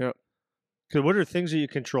do. Yeah. Because what are things that you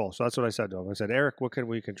control? So that's what I said to him. I said, Eric, what can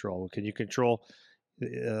we control? Can you control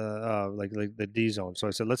like the D zone? So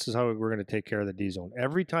I said, this is how we're going to take care of the D zone.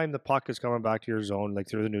 Every time the puck is coming back to your zone, like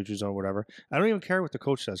through the neutral zone, whatever, I don't even care what the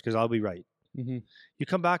coach says because I'll be right. Mm-hmm. You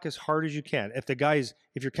come back as hard as you can. If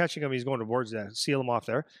you're catching him, he's going towards that, seal him off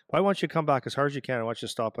there. But I want you to come back as hard as you can. I want you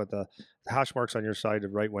to stop at the hash marks on your side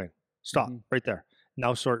of right wing. Stop right there.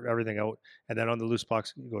 Now sort everything out. And then on the loose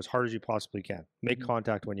pucks, go as hard as you possibly can. Make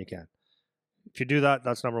contact when you can. If you do that,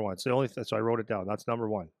 that's number 1. It's the only so I wrote it down. That's number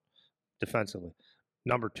 1, defensively.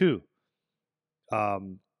 Number 2, what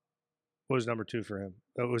was number 2 for him?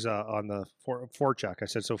 It was on the forecheck. I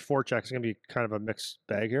said, so forecheck is going to be kind of a mixed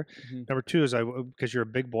bag here. Mm-hmm. Number 2 is because you're a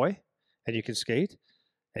big boy and you can skate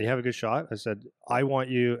and you have a good shot. I said, I want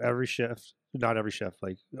you every shift, not every shift,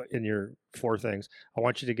 like in your 4 things, I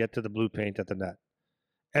want you to get to the blue paint at the net.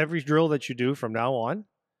 Every drill that you do from now on,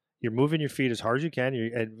 you're moving your feet as hard as you can.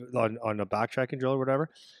 On a backtracking drill or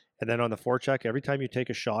whatever. And then on the forecheck, every time you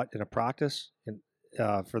take a shot in a practice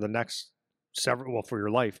for the next for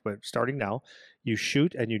your life, but starting now, you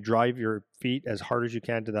shoot and you drive your feet as hard as you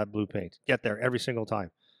can to that blue paint. Get there every single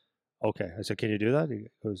time. Okay. I said, can you do that? He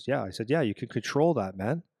goes, yeah. I said, yeah, you can control that,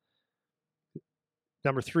 man.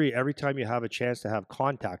 Number 3, every time you have a chance to have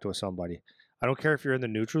contact with somebody, I don't care if you're in the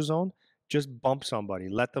neutral zone, just bump somebody.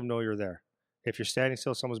 Let them know you're there. If you're standing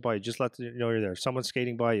still, someone's by you, just let them know you're there. Someone's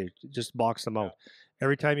skating by you, just box them out.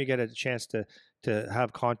 Every time you get a chance to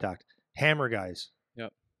have contact, hammer guys.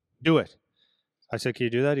 Yep. Do it. I said, can you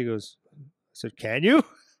do that? He goes, I said, can you? He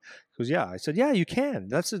goes, yeah. I said, yeah, you can.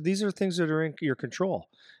 These are things that are in your control.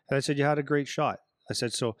 And I said, you had a great shot. I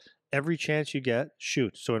said, so every chance you get,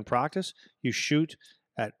 shoot. So in practice, you shoot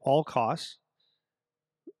at all costs.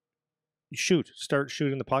 You start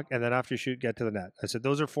shooting the puck, and then after you shoot, get to the net. I said,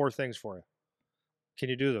 those are 4 things for you. Can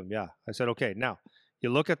you do them? Yeah. I said, okay, now you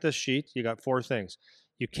look at this sheet, you got 4 things.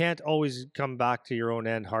 You can't always come back to your own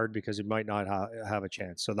end hard because you might not have a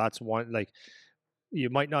chance. So that's one, like you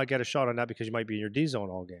might not get a shot on that because you might be in your D zone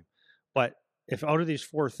all game. But if out of these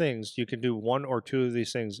 4 things, you can do 1 or 2 of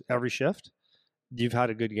these things every shift, you've had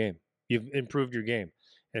a good game. You've improved your game.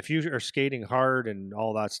 And if you are skating hard and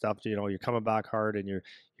all that stuff, you're coming back hard and you're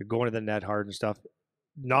going to the net hard and stuff,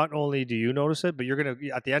 not only do you notice it, but you're going to,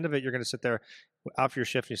 at the end of it, you're going to sit there after your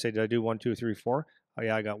shift and you say, did I do 1, 2, 3, 4? Oh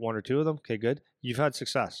yeah, I got 1 or 2 of them. Okay, good. You've had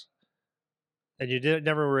success. And you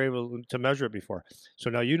never were able to measure it before. So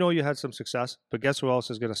now you know you had some success, but guess who else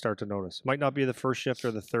is going to start to notice? Might not be the first shift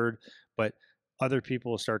or the third, but other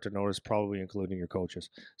people will start to notice, probably including your coaches.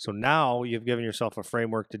 So now you've given yourself a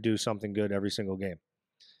framework to do something good every single game.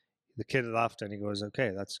 The kid left and he goes,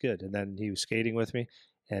 okay, that's good. And then he was skating with me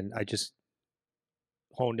and I just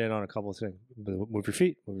honed in on a couple of things. Move your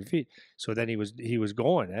feet. So then he was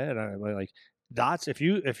going, and I'm like, that's if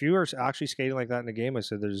you are actually skating like that in the game, I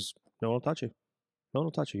said, there's no one will touch you. No one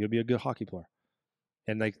will touch you. You'll be a good hockey player.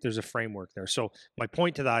 And like there's a framework there. So my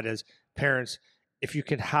point to that is, parents, if you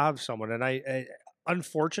can have someone, and I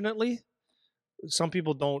unfortunately, some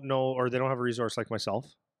people don't know or they don't have a resource like myself,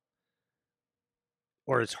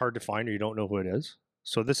 or it's hard to find, or you don't know who it is.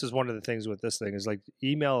 So this is one of the things with this thing is like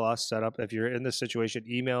email us, set up. If you're in this situation,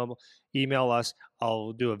 email us.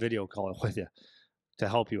 I'll do a video call with you to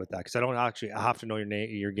help you with that. Because I have to know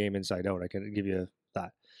your game inside out. I can give you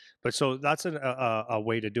that. But so that's a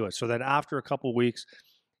way to do it. So then after a couple of weeks,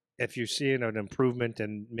 if you're seeing an improvement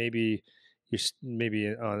and maybe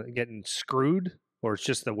you're getting screwed, or it's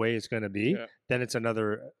just the way it's going to be, then it's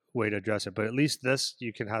another way to address it. But at least this,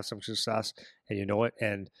 you can have some success and you know it.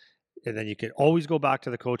 And then you can always go back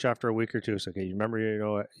to the coach after a week or two. So, okay, you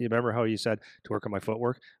remember how you said to work on my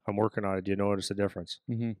footwork? I'm working on it. Do you notice the difference?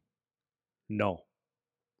 Mm-hmm. No.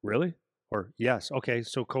 Really? Or yes. Okay.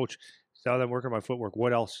 So coach, now that I'm working on my footwork,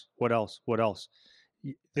 what else?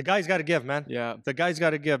 The guy's got to give, man. Yeah. The guy's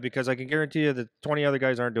got to give, because I can guarantee you that 20 other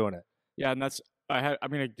guys aren't doing it. Yeah. And I'm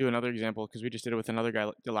going to do another example because we just did it with another guy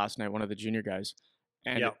last night, one of the junior guys.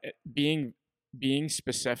 And being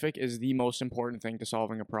specific is the most important thing to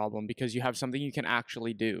solving a problem, because you have something you can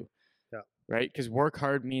actually do. Yeah. right? Because work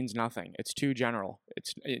hard means nothing. It's too general.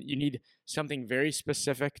 You need something very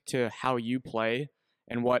specific to how you play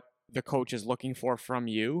and what the coach is looking for from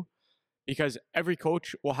you, because every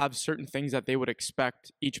coach will have certain things that they would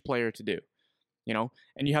expect each player to do,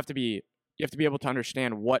 and you have to be able to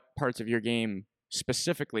understand what parts of your game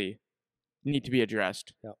specifically need to be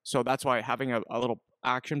addressed. Yep. So that's why having a little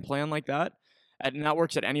action plan like that, and that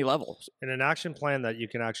works at any level. And an action plan that you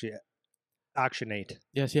can actually actionate.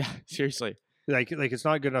 Yes, yeah, seriously. Like it's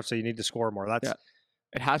not good enough, so you need to score more. That's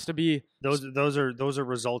It has to be those are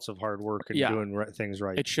results of hard work and doing things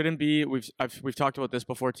right. It shouldn't be. We've talked about this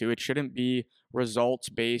before too. It shouldn't be results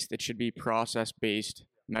based. It should be process based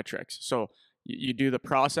metrics. So you do the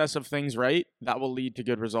process of things right, that will lead to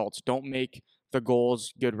good results. Don't make the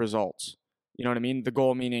goals good results. You know what I mean? The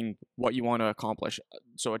goal meaning what you want to accomplish.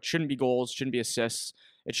 So it shouldn't be goals, shouldn't be assists.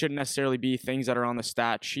 It shouldn't necessarily be things that are on the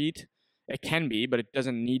stat sheet. It can be, but it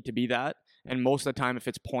doesn't need to be that. And most of the time, if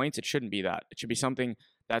it's points, it shouldn't be that. It should be something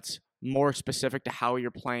that's more specific to how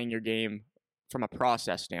you're playing your game from a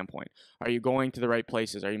process standpoint. Are you going to the right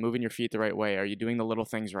places? Are you moving your feet the right way? Are you doing the little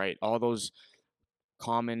things right? All those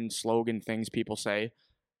common slogan things people say.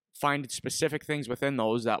 Find specific things within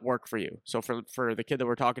those that work for you. So for the kid that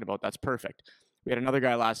we're talking about, that's perfect. We had another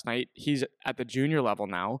guy last night. He's at the junior level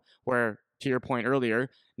now, where, to your point earlier,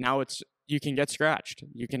 now you can get scratched.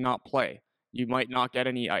 You cannot play. You might not get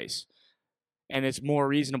any ice. And it's more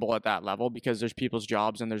reasonable at that level because there's people's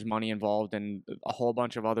jobs and there's money involved and a whole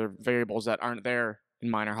bunch of other variables that aren't there in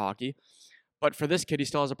minor hockey. But for this kid, he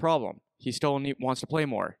still has a problem. He still wants to play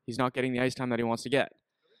more. He's not getting the ice time that he wants to get.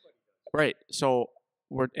 Right. So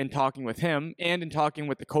we're in talking with him and in talking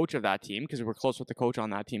with the coach of that team, because we're close with the coach on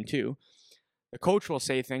that team too. The coach will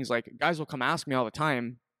say things like, guys will come ask me all the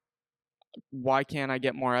time, why can't I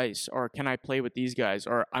get more ice? Or can I play with these guys?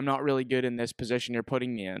 Or I'm not really good in this position you're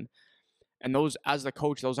putting me in. And those, as the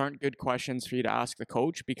coach, those aren't good questions for you to ask the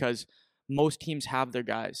coach, because most teams have their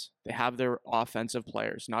guys. They have their offensive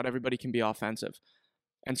players. Not everybody can be offensive.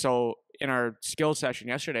 And so in our skill session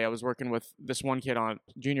yesterday, I was working with this one kid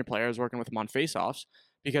junior player. I was working with him on faceoffs,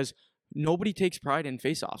 because nobody takes pride in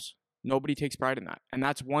faceoffs. Nobody takes pride in that. And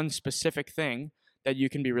that's one specific thing that you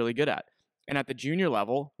can be really good at. And at the junior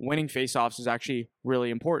level, winning faceoffs is actually really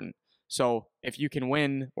important. So if you can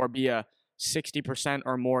win or be a 60%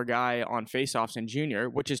 or more guy on faceoffs in junior,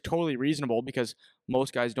 which is totally reasonable because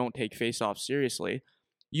most guys don't take faceoffs seriously,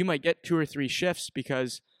 you might get 2 or 3 shifts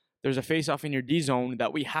because there's a faceoff in your D zone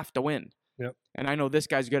that we have to win. Yep. And I know this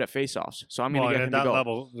guy's good at faceoffs, so I'm going to get him to go. At that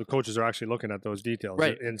level, the coaches are actually looking at those details,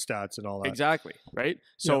 right, in stats and all that. Exactly, right?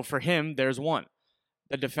 So for him, there's one.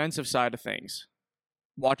 The defensive side of things,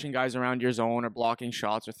 watching guys around your zone or blocking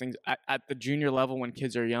shots or things. At the junior level, when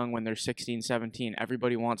kids are young, when they're 16, 17,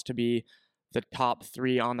 everybody wants to be the top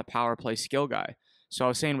 3 on the power play skill guy. So I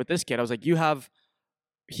was saying with this kid, I was like,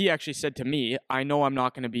 he actually said to me, I know I'm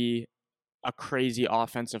not going to be a crazy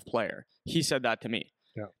offensive player. He said that to me.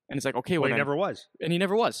 Yeah. And it's like, okay, well, he never was. And he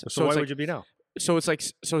never was. So why would you be now? So it's like,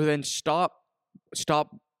 so then stop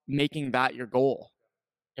making that your goal.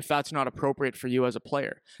 If that's not appropriate for you as a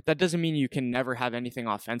player, that doesn't mean you can never have anything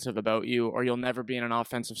offensive about you, or you'll never be in an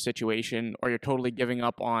offensive situation, or you're totally giving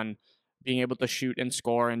up on being able to shoot and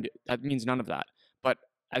score. And that means none of that. But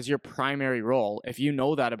as your primary role, if you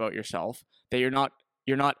know that about yourself, that you're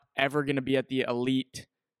not ever going to be at the elite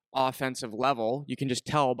offensive level, you can just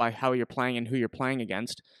tell by how you're playing and who you're playing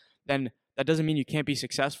against, then that doesn't mean you can't be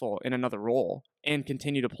successful in another role and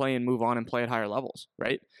continue to play and move on and play at higher levels,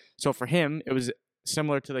 right? So for him, it was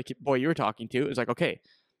similar to the boy you were talking to. It was like, okay,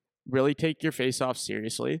 really take your face-off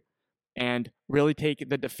seriously and really take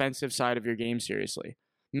the defensive side of your game seriously,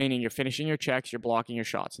 meaning you're finishing your checks, you're blocking your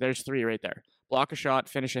shots. There's 3 right there. Block a shot,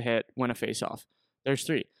 finish a hit, win a face-off. There's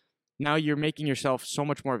 3. Now you're making yourself so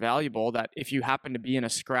much more valuable that if you happen to be in a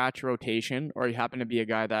scratch rotation, or you happen to be a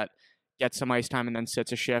guy that gets some ice time and then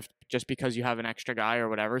sits a shift just because you have an extra guy or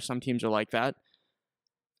whatever, some teams are like that.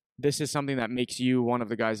 This is something that makes you one of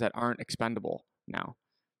the guys that aren't expendable now.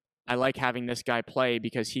 I like having this guy play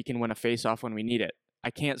because he can win a face-off when we need it. I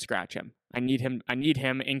can't scratch him. I need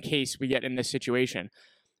him in case we get in this situation.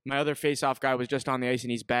 My other face-off guy was just on the ice and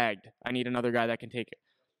he's bagged. I need another guy that can take it.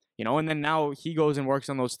 And then now he goes and works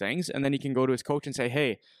on those things, and then he can go to his coach and say,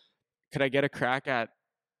 hey, could I get a crack at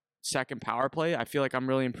second power play? I feel like I'm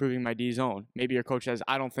really improving my D zone. Maybe your coach says,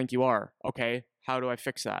 I don't think you are. Okay, how do I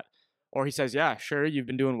fix that? Or he says, yeah, sure, you've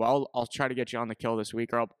been doing well. I'll try to get you on the kill this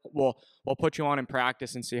week, or we'll put you on in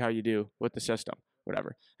practice and see how you do with the system,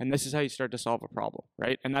 whatever. And this is how you start to solve a problem,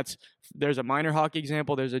 right? And there's a minor hockey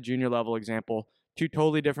example, there's a junior level example, 2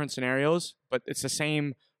 totally different scenarios, but it's the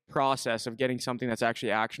same process of getting something that's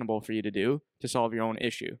actually actionable for you to do to solve your own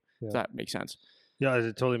issue. Yeah. Does that make sense? Yeah,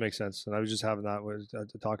 it totally makes sense. And I was just having that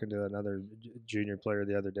talking to another junior player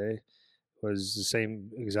the other day. Was the same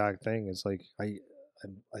exact thing. It's like I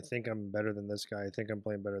think I'm better than this guy. I think I'm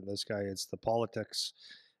playing better than this guy. It's the politics,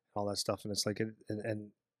 all that stuff, and it's like and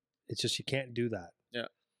it's just you can't do that. Yeah.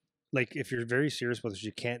 Like if you're very serious with this,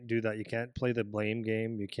 you can't do that. You can't play the blame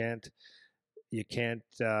game. You can't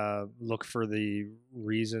look for the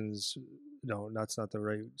reasons. No, that's not the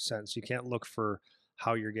right sense. You can't look for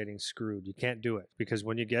how you're getting screwed. You can't do it because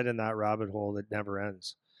when you get in that rabbit hole, it never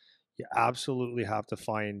ends. You absolutely have to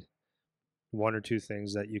find one or two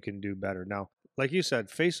things that you can do better. Now, like you said,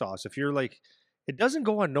 face-offs, if you're like, it doesn't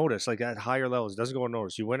go unnoticed, like at higher levels, it doesn't go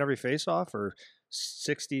unnoticed. You win every face-off or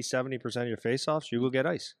 60, 70% of your face-offs, you will get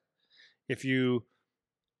ice. If you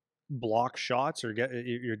block shots or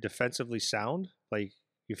you're defensively sound, like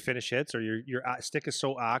you finish hits or your stick is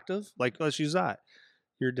so active, like let's use that.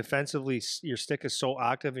 Your stick is so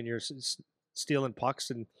active and you're stealing pucks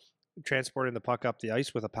and transporting the puck up the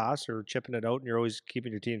ice with a pass or chipping it out and you're always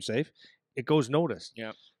keeping your team safe. It goes noticed.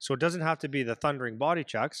 Yeah. So it doesn't have to be the thundering body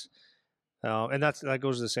checks. And that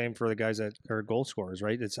goes the same for the guys that are goal scorers,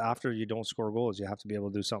 right? It's after you don't score goals, you have to be able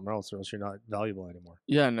to do something else or else you're not valuable anymore.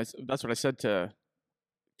 Yeah, and that's what I said to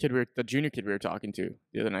the junior kid we were talking to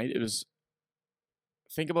the other night. It was,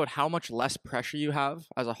 think about how much less pressure you have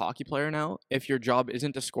as a hockey player now if your job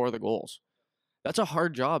isn't to score the goals. That's a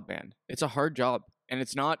hard job, man. It's a hard job. And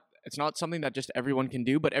it's not something that just everyone can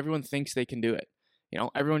do, but everyone thinks they can do it. You know,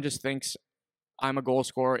 everyone just thinks I'm a goal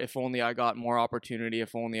scorer. If only I got more opportunity.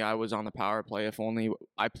 If only I was on the power play. If only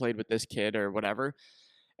I played with this kid or whatever.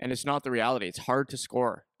 And it's not the reality. It's hard to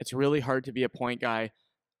score. It's really hard to be a point guy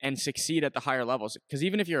and succeed at the higher levels. Because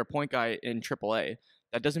even if you're a point guy in AAA,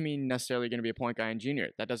 that doesn't mean necessarily you're going to be a point guy in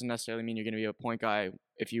junior. That doesn't necessarily mean you're going to be a point guy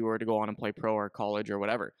if you were to go on and play pro or college or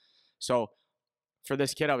whatever. So for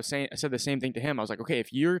this kid, I said the same thing to him. I was like, okay,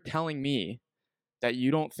 if you're telling me that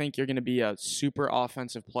you don't think you're going to be a super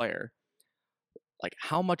offensive player, like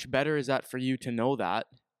how much better is that for you to know that?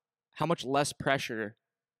 How much less pressure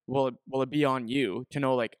will it be on you to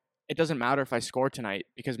know, like, it doesn't matter if I score tonight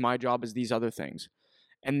because my job is these other things.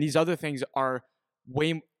 And these other things are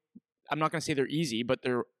I'm not going to say they're easy, but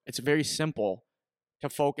it's very simple to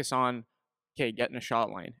focus on, okay, getting a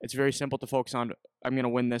shot line. It's very simple to focus on, I'm going to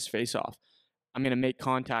win this face-off. I'm going to make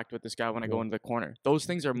contact with this guy when I go into the corner. Those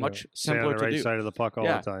things are much simpler to do. Stay on the right side of the puck all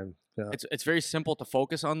the time. Yeah. It's very simple to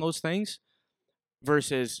focus on those things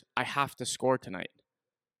versus I have to score tonight.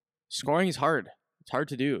 Scoring is hard. It's hard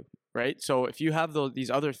to do, right? So if you have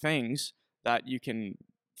these other things that you can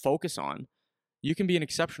focus on, you can be an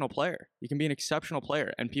exceptional player. You can be an exceptional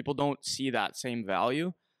player, and people don't see that same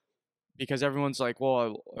value because everyone's like,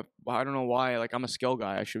 well, I don't know why. Like, I'm a skill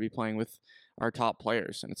guy. I should be playing with our top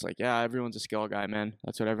players. And it's like, yeah, everyone's a skill guy, man.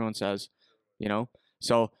 That's what everyone says, you know?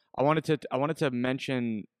 So I wanted to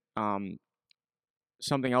mention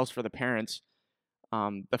something else for the parents.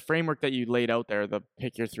 The framework that you laid out there, the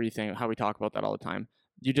pick your three thing, how we talk about that all the time.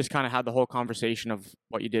 You just kind of had the whole conversation of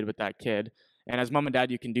what you did with that kid. And as mom and dad,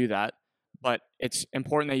 you can do that. But it's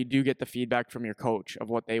important that you do get the feedback from your coach of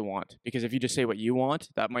what they want. Because if you just say what you want,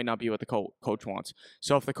 that might not be what the coach wants.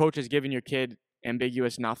 So if the coach is giving your kid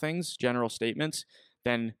ambiguous nothings, general statements,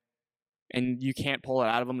 and you can't pull it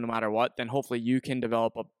out of them no matter what, then hopefully you can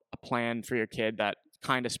develop a plan for your kid that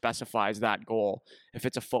kind of specifies that goal. If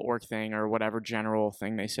it's a footwork thing or whatever general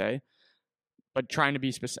thing they say. But trying to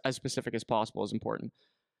be as specific as possible is important.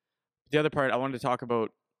 The other part, I wanted to talk about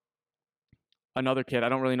another kid. I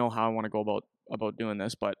don't really know how I want to go about doing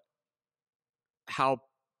this, but how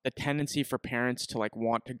the tendency for parents to like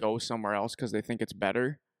want to go somewhere else because they think it's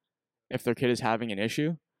better if their kid is having an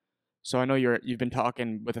issue. So I know you've been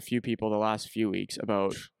talking with a few people the last few weeks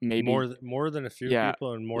about maybe more than a few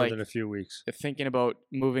people and more than a few weeks thinking about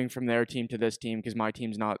moving from their team to this team because my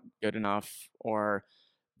team's not good enough, or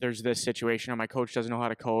there's this situation or my coach doesn't know how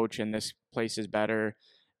to coach and this place is better,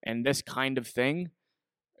 and this kind of thing.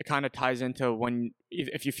 It kind of ties into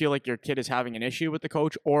if you feel like your kid is having an issue with the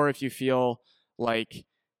coach, or if you feel like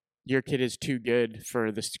your kid is too good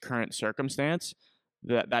for this current circumstance,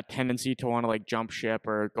 that tendency to want to like jump ship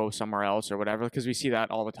or go somewhere else or whatever, because we see that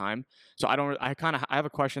all the time. So I have a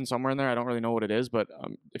question somewhere in there. I don't really know what it is, but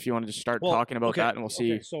if you want to just start talking about that, and we'll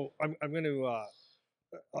see. Okay, so I'm going to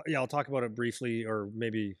I'll talk about it briefly or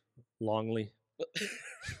maybe longly,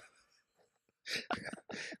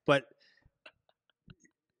 but.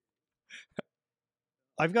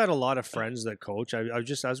 I've got a lot of friends that coach. I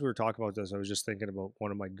just, as we were talking about this, I was just thinking about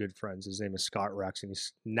one of my good friends. His name is Scott Rex, and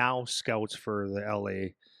he's now scouts for the LA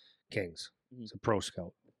Kings. He's a pro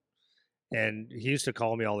scout. And he used to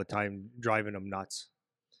call me all the time, driving him nuts,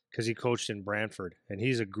 because he coached in Brantford, and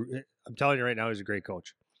I'm telling you right now, he's a great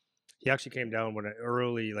coach. He actually came down when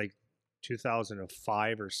early, like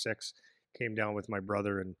 2005 or 6, came down with my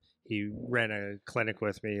brother, and he ran a clinic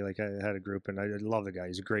with me. Like, I had a group, and I love the guy.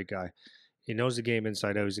 He's a great guy. He knows the game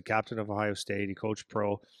inside out. He's the captain of Ohio State. He coached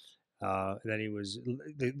pro. And then he was.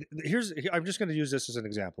 I'm just going to use this as an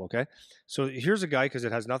example, okay? So here's a guy, because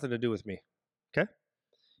it has nothing to do with me, okay?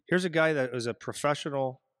 Here's a guy that was a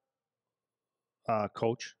professional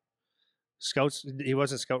coach. Scouts. He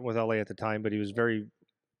wasn't scouting with LA at the time, but he was very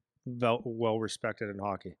well respected in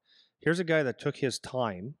hockey. Here's a guy that took his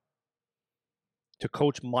time to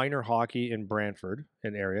coach minor hockey in Brantford,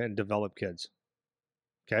 an area, and develop kids.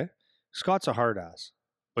 Okay? Scott's a hard ass,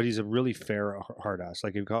 but he's a really fair hard ass.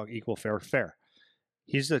 Like, you call equal fair.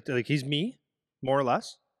 He's he's me, more or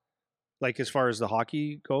less, like, as far as the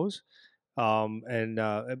hockey goes. And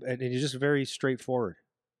he's just very straightforward.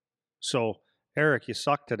 So, Eric, you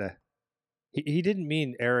suck today. He didn't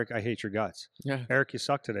mean, Eric, I hate your guts. Yeah. Eric, you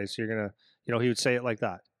suck today. So you're going to, he would say it like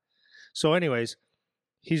that. So anyways,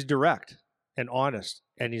 he's direct and honest,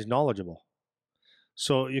 and he's knowledgeable.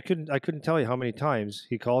 So I couldn't tell you how many times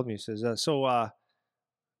he called me and says,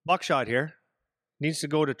 Buckshot here needs to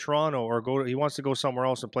go to Toronto, or he wants to go somewhere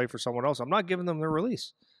else and play for someone else. I'm not giving them their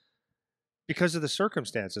release because of the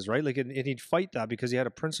circumstances, right? Like, and he'd fight that because he had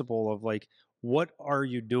a principle of, like, what are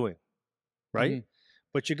you doing? Right? Mm-hmm.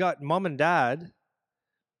 But you got mom and dad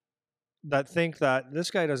that think that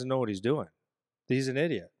this guy doesn't know what he's doing. He's an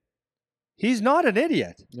idiot. He's not an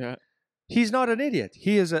idiot. Yeah. He's not an idiot.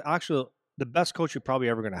 He is actually the best coach you're probably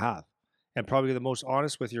ever going to have, and probably the most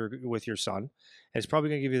honest with your son. And he's probably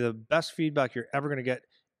going to give you the best feedback you're ever going to get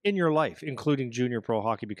in your life, including junior pro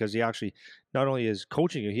hockey, because he actually not only is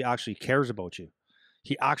coaching you, he actually cares about you.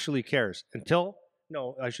 He actually cares.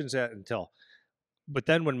 No, I shouldn't say that until. But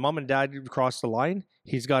then when mom and dad cross the line,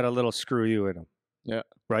 he's got a little screw you in him. Yeah.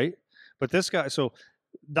 Right? But this guy, so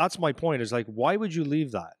that's my point, is like, why would you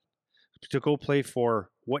leave that to go play for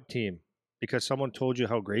what team? Because someone told you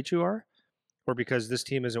how great you are? Or because this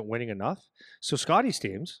team isn't winning enough? So Scotty's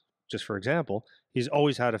teams, just for example, he's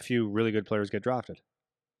always had a few really good players get drafted.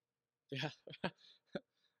 Yeah.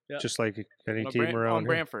 Yeah. Just like any team around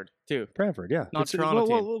Brantford too. Brantford, yeah. Not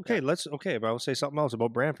Toronto team. Okay, but I'll say something else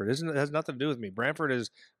about Brantford. It has nothing to do with me. Brantford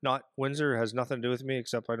is not Windsor, has nothing to do with me,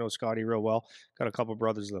 except I know Scotty real well. Got a couple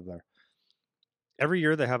brothers live there. Every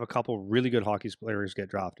year they have a couple really good hockey players get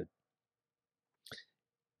drafted.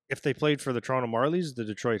 If they played for the Toronto Marlies, the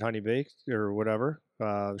Detroit Honey Baked, or whatever,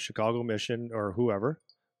 Chicago Mission, or whoever,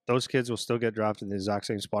 those kids will still get drafted in the exact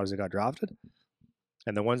same spot as they got drafted.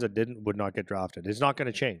 And the ones that didn't would not get drafted. It's not going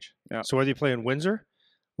to change. Yeah. So whether you play in Windsor,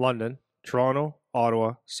 London, Toronto,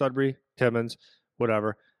 Ottawa, Sudbury, Timmins,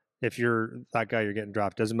 whatever, if you're that guy, you're getting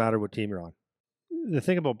drafted. Doesn't matter what team you're on. The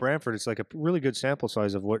thing about Brantford, it's like a really good sample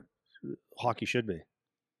size of what hockey should be.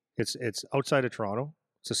 It's outside of Toronto.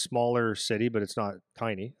 It's a smaller city, but it's not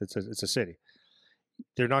tiny. It's a city.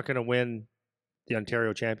 They're not going to win the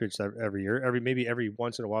Ontario Championship every year. Maybe every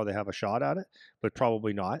once in a while they have a shot at it, but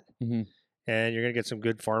probably not. Mm-hmm. And you're going to get some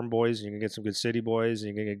good farm boys, and you're going to get some good city boys, and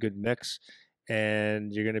you're going to get a good mix,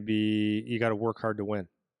 and you got to work hard to win.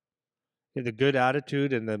 The good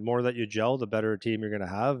attitude, and the more that you gel, the better a team you're going to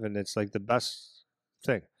have, and it's like the best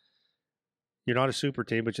thing. You're not a super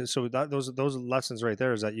team, but those lessons right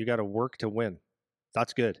there is that you got to work to win.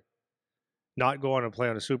 That's good. Not go on and play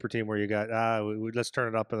on a super team where you got let's turn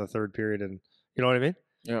it up in the third period, and you know what I mean?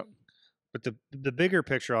 Yeah. But the bigger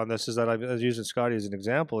picture on this is that I was using Scotty as an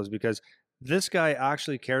example is because this guy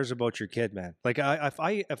actually cares about your kid, man. Like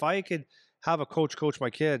if I could have a coach my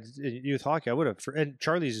kid in youth hockey, I would have. And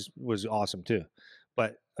Charlie's was awesome too,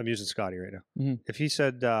 but I'm using Scotty right now. Mm-hmm. If he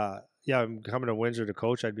said, "Yeah, I'm coming to Windsor to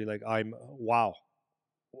coach," I'd be like, "Wow,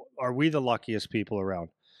 are we the luckiest people around?"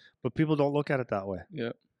 But people don't look at it that way.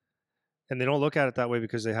 Yeah, and they don't look at it that way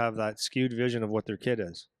because they have that skewed vision of what their kid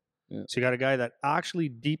is. Yeah. So you got a guy that actually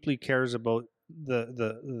deeply cares about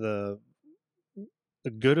the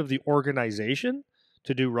good of the organization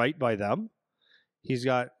to do right by them. He's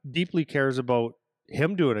got deeply cares about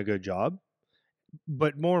him doing a good job,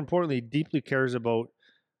 but more importantly, deeply cares about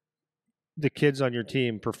the kids on your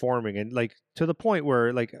team performing, and like to the point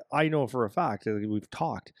where, like, I know for a fact that we've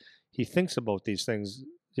talked, he thinks about these things.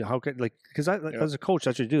 You know, how could because as a coach,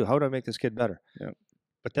 that's what you do. How do I make this kid better? Yeah.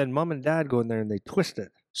 But then mom and dad go in there and they twist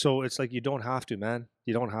it. So it's like, you don't have to, man.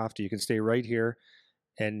 You don't have to. You can stay right here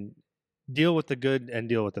and deal with the good and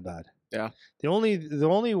deal with the bad. Yeah. The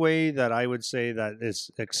only way that I would say that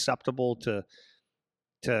is acceptable to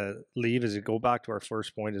leave, is to go back to our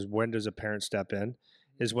first point, is when does a parent step in?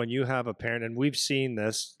 is when you have a parent, and we've seen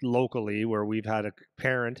this locally where we've had a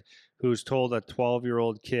parent who's told a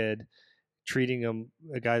 12-year-old kid, treating him,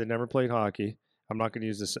 a guy that never played hockey, I'm not going to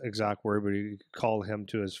use this exact word, but you call him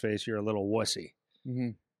to his face, you're a little wussy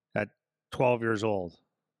at 12 years old,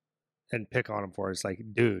 and pick on him for it. It's like,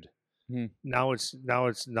 dude, now it's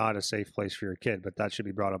not a safe place for your kid, but that should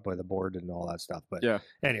be brought up by the board and all that stuff. But yeah,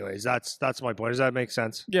 anyways, that's my point. Does that make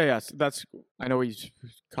sense? Yeah. So that's, I know we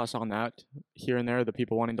cuss on that here and there, the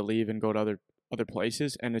people wanting to leave and go to other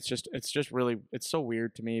places, and it's just really, it's so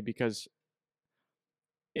weird to me, because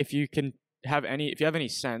if you have any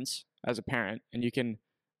sense as a parent, and you can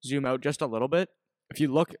zoom out just a little bit, if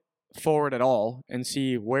you look forward at all and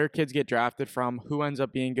see where kids get drafted from, who ends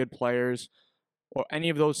up being good players, or any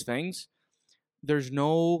of those things, there's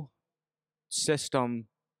no system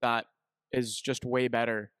that is just way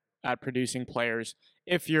better at producing players.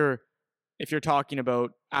 If you're talking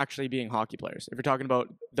about actually being hockey players, if you're talking about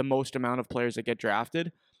the most amount of players that get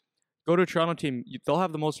drafted, go to a Toronto team, they'll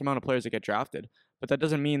have the most amount of players that get drafted, but that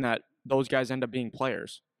doesn't mean that those guys end up being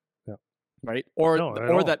players. Yeah. Right? Or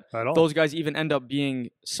that those guys even end up being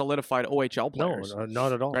solidified OHL players. No,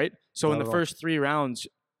 not at all. Right? So not in the first 3 rounds,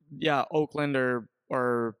 yeah, Oakland or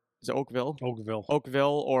is it Oakville?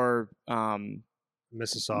 Oakville or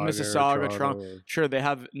Mississauga, Toronto. Sure, they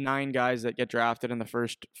have 9 guys that get drafted in the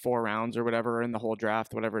first 4 rounds or whatever, or in the whole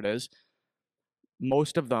draft, whatever it is.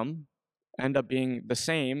 Most of them end up being the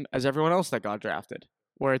same as everyone else that got drafted,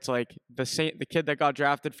 where it's like the kid that got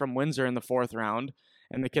drafted from Windsor in the 4th round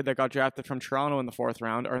and the kid that got drafted from Toronto in the 4th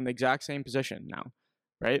round are in the exact same position now,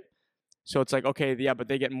 right? So it's like, okay, yeah, but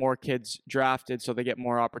they get more kids drafted, so they get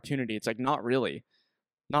more opportunity. It's like, not really,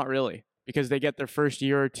 because they get their first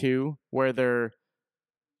year or 2 where they're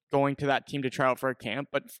going to that team to try out for a camp.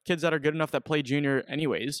 But kids that are good enough that play junior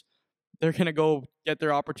anyways, they're going to go get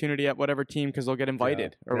their opportunity at whatever team because they'll get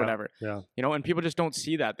invited or whatever. Yeah. You know, and people just don't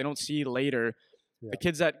see that. They don't see later. The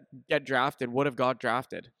kids that get drafted would have got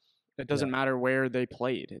drafted. It doesn't matter where they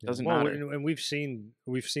played. It doesn't matter. And we've seen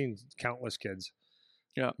countless kids,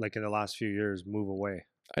 like in the last few years, move away.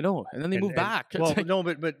 I know, and then they move back. Well, no,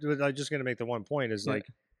 but I'm just going to make the one point is like,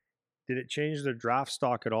 did it change their draft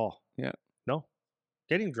stock at all? Yeah. No.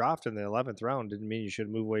 Getting drafted in the 11th round didn't mean you should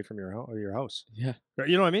move away from your house. Yeah.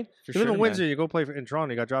 You know what I mean? For you live sure, in Windsor, you go play in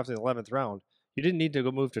Toronto, you got drafted in the 11th round. You didn't need to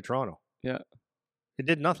go move to Toronto. Yeah. It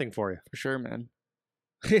did nothing for you. For sure, man.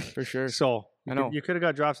 For sure. So I know you could have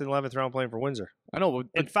got drafted in the 11th round playing for Windsor. I know. But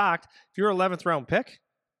in fact, if you're an 11th round pick,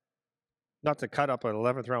 not to cut up an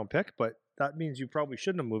 11th round pick, but that means you probably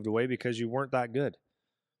shouldn't have moved away because you weren't that good.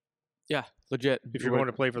 Yeah, legit. If you're going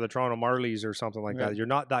to play for the Toronto Marlies or something like that, you're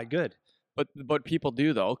not that good. But people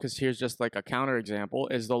do though, because here's just like a counter example: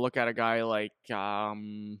 is they'll look at a guy like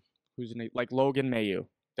who's like Logan Mailloux.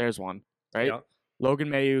 There's one, right? Yeah. Logan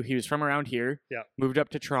Mailloux. He was from around here. Yeah. Moved up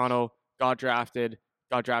to Toronto, got drafted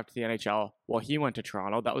to the NHL. Well, he went to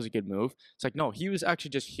Toronto. That was a good move. It's like, no, he was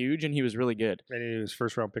actually just huge and he was really good. And he was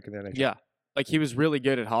first round pick in the NHL. Yeah, like he was really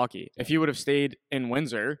good at hockey. If he would have stayed in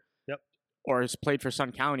Windsor. Or has played for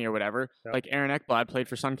Sun County or whatever. Yep. Like Aaron Ekblad played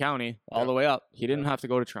for Sun County all the way up. He didn't have to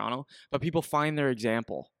go to Toronto. But people find their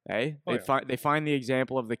example, eh? They find the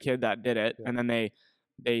example of the kid that did it, and then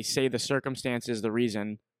they say the circumstance is the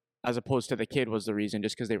reason, as opposed to the kid was the reason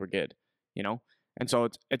just because they were good, you know? And so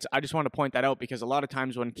it's I just want to point that out because a lot of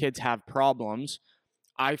times when kids have problems,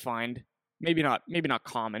 I find, maybe not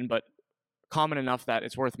common, but common enough that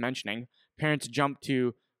it's worth mentioning, parents jump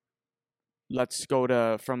to, let's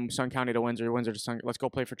go from Sun County to Windsor to Sun. Let's go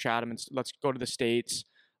play for Chatham, and let's go to the States,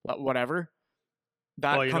 whatever.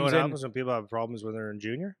 That you know what happens when people have problems when they're in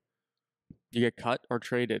junior? You get cut or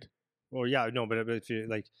traded. Well, yeah, no, but if you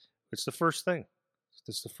it's the first thing.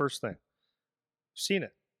 It's the first thing. I've seen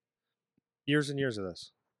it. Years and years of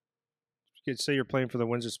this. You could say you're playing for the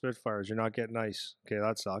Windsor Spitfires. You're not getting ice. Okay,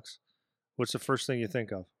 that sucks. What's the first thing you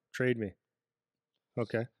think of? Trade me.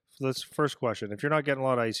 Okay, so that's the first question. If you're not getting a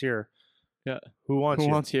lot of ice here. Yeah. Who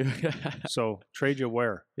wants you? So trade you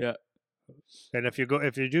where? Yeah. And if you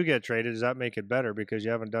do get traded, does that make it better because you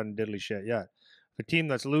haven't done diddly shit yet? A team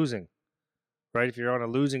that's losing, right? If you're on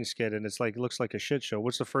a losing skid and it looks like a shit show,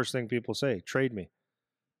 what's the first thing people say? Trade me.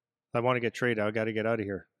 I want to get traded. I got to get out of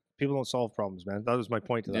here. People don't solve problems, man. That was my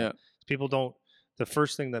point to that. Yeah. People don't. The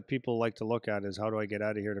first thing that people like to look at is how do I get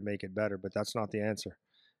out of here to make it better? But that's not the answer.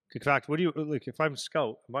 In fact, what do you like? If I'm a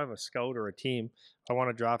scout or a team, I want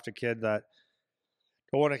to draft a kid that.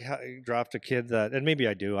 And maybe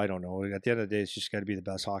I do. I don't know. At the end of the day, it's just got to be the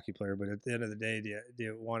best hockey player. But at the end of the day, do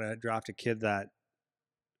you want to draft a kid that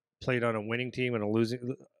played on a winning team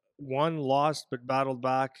and lost but battled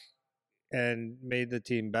back and made the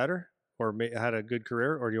team better, or had a good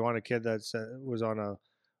career, or do you want a kid that was on a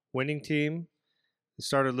winning team,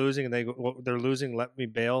 started losing, and they're losing? Let me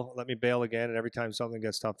bail again, and every time something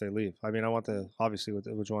gets tough, they leave. I mean, I want obviously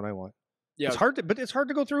which one I want. Yeah, it's hard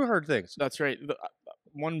to go through hard things. That's right.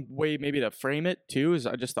 One way maybe to frame it too is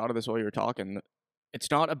I just thought of this while you were talking. It's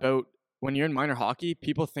not about when you're in minor hockey,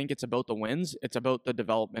 people think it's about the wins. It's about the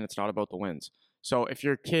development. It's not about the wins. So if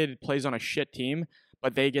your kid plays on a shit team,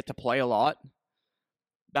 but they get to play a lot,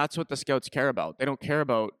 that's what the scouts care about. They don't care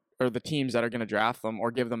about or the teams that are going to draft them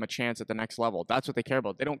or give them a chance at the next level. That's what they care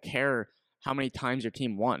about. They don't care how many times your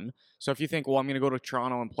team won. So if you think, well, I'm going to go to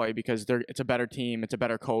Toronto and play because it's a better team, it's a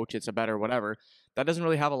better coach, it's a better whatever, that doesn't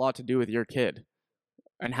really have a lot to do with your kid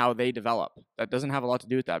and how they develop. That doesn't have a lot to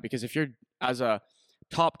do with that, because if you're as a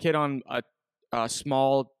top kid on a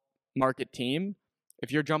small market team,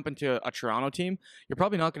 if you're jumping to a Toronto team, you're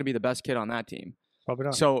probably not going to be the best kid on that team. Probably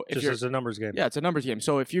not. So if it's a numbers game. Yeah, it's a numbers game.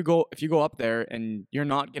 So if you go up there and you're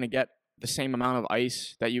not going to get the same amount of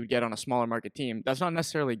ice that you would get on a smaller market team, that's not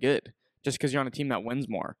necessarily good. Just because you're on a team that wins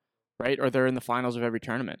more, right? Or they're in the finals of every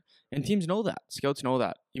tournament. And teams know that. Scouts know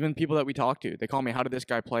that. Even people that we talk to, they call me, how did this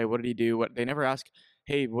guy play? What did he do? They never ask,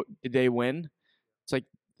 hey, did they win? It's like,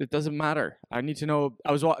 it doesn't matter. I need to know.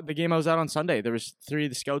 The game I was at on Sunday, there was 3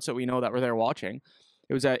 of the scouts that we know that were there watching.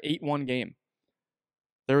 It was an 8-1 game.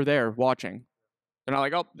 They were there watching. They're not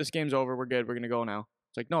like, oh, this game's over. We're good. We're going to go now.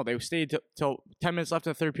 It's like, no, they stayed till 10 minutes left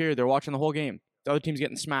in the third period. They're watching the whole game. The other team's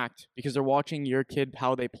getting smacked because they're watching your kid,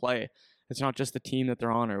 how they play. It's not just the team that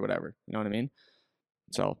they're on or whatever. You know what I mean?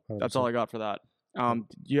 So that's all I got for that. Do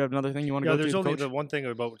you have another thing you want to go through? There's only the one thing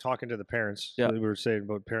about talking to the parents. Yeah. We were saying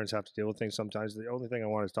about parents have to deal with things sometimes. The only thing I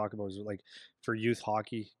wanted to talk about is like for youth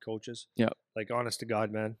hockey coaches. Yeah. Like, honest to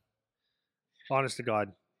God, man. Honest to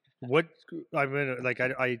God. What I mean, like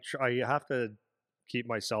I have to keep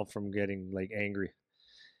myself from getting like angry.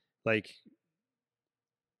 Like,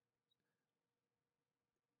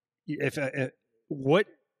 if what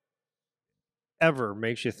ever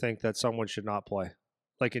makes you think that someone should not play,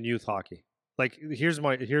 like in youth hockey? Like, here's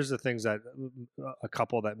the things that a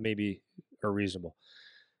couple that maybe are reasonable.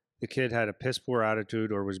 The kid had a piss poor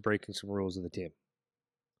attitude or was breaking some rules of the team.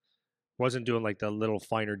 Wasn't doing like the little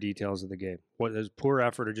finer details of the game. What is poor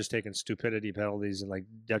effort or just taking stupidity penalties and like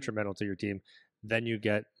detrimental to your team? Then you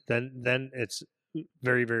get then it's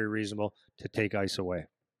very, very reasonable to take ice away.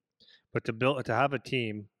 But to have a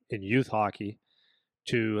team in youth hockey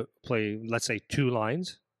to play, let's say, 2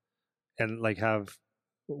 lines and like have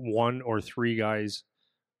 1 or 3 guys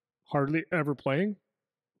hardly ever playing,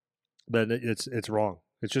 then it's wrong.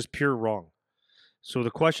 It's just pure wrong. So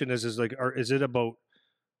the question is like, is it about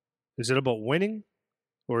winning,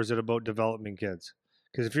 or is it about developing kids?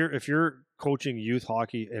 Because if you're coaching youth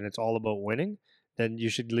hockey and it's all about winning, then you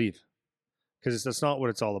should leave, because that's not what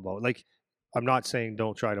it's all about. Like, I'm not saying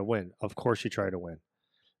don't try to win. Of course you try to win,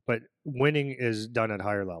 but winning is done at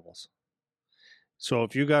higher levels. So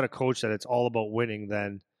if you got a coach that it's all about winning,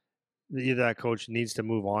 then either that coach needs to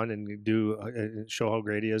move on and show how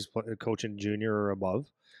great he is coaching junior or above,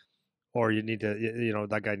 or you need to,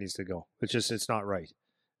 that guy needs to go. It's not right.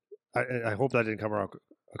 I hope that didn't come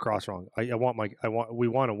across wrong. We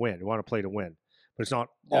want to win. We want to play to win, but it's not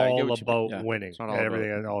all about winning and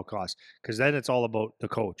everything at all costs. Because then it's all about the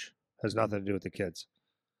coach. It has nothing to do with the kids.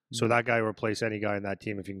 So that guy will replace any guy in that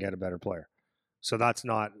team if you can get a better player. So that's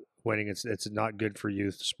not winning. It's not good for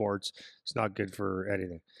youth sports. It's not good for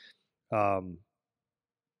anything.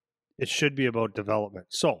 It should be about development.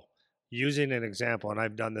 So, using an example, and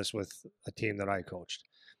I've done this with a team that I coached,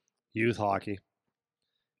 youth hockey,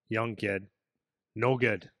 young kid, no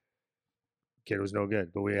good. Kid was no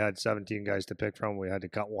good, but we had 17 guys to pick from. We had to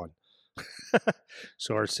cut 1.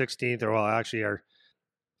 So our 16th, or well, actually our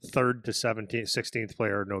 3rd to 16th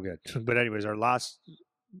player, no good. But anyways, our last,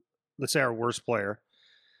 let's say our worst player,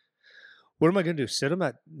 what am I going to do? Sit him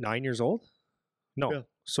at 9 years old? No. Yeah.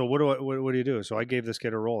 So what do you do? So I gave this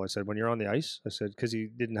kid a role. I said, when you're on the ice, I said, because he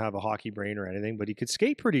didn't have a hockey brain or anything, but he could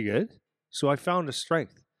skate pretty good. So I found a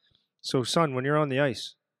strength. So son, when you're on the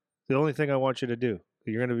ice, the only thing I want you to do,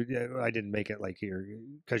 you're going to be, I didn't make it like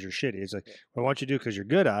because you're shitty. It's like, what I want you to do because you're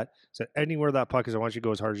good at, so anywhere that puck is, I want you to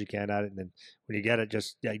go as hard as you can at it. And then when you get it,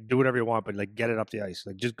 just do whatever you want, but like get it up the ice.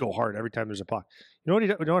 Like just go hard every time there's a puck. You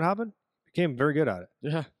know what happened? He became very good at it.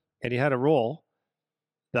 Yeah. And he had a role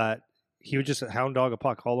that he would just hound dog a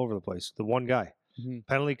puck all over the place. The one guy. Mm-hmm.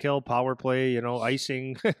 Penalty kill, power play,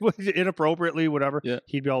 icing, inappropriately, whatever. Yeah.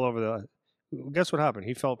 He'd be all over the... Guess what happened?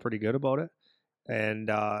 He felt pretty good about it.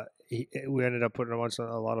 And we ended up putting him on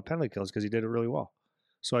a lot of penalty kills because he did it really well.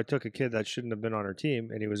 So I took a kid that shouldn't have been on our team,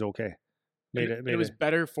 and he was okay. It was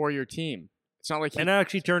better for your team. It's not like and it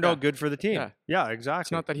actually turned out good for the team. Yeah, exactly.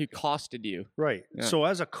 It's not that he costed you. Right. Yeah. So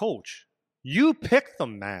as a coach, you picked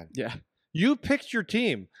them, man. Yeah. You picked your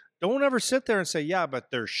team. Don't ever sit there and say, yeah,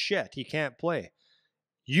 but they're shit. He can't play.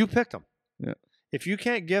 You picked them. Yeah. If you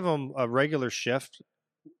can't give him a regular shift,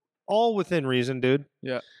 all within reason, dude.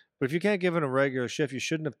 Yeah. But if you can't give him a regular shift, you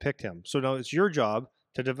shouldn't have picked him. So now it's your job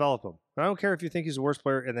to develop him. I don't care if you think he's the worst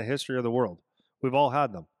player in the history of the world. We've all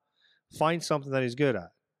had them. Find something that he's good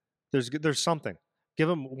at. There's something. Give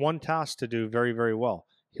him one task to do very, very well.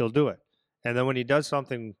 He'll do it. And then when he does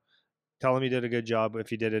something, tell him he did a good job. If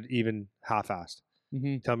he did it even half-assed,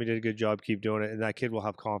 tell him he did a good job. Keep doing it, and that kid will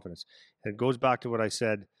have confidence. And it goes back to what I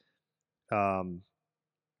said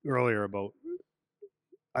earlier about.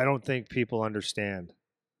 I don't think people understand.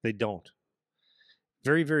 They don't.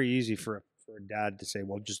 Very, very easy for a dad to say,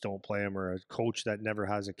 well, just don't play him, or a coach that never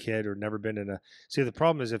has a kid or never been in a... See, the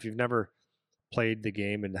problem is if you've never played the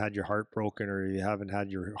game and had your heart broken, or you haven't had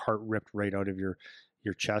your heart ripped right out of your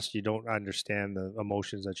chest, you don't understand the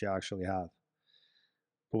emotions that you actually have.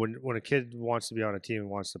 But when a kid wants to be on a team and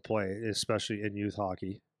wants to play, especially in youth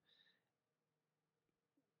hockey,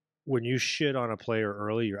 when you shit on a player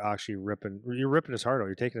early, you're actually ripping his heart out.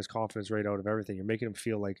 You're taking his confidence right out of everything. You're making him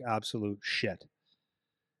feel like absolute shit.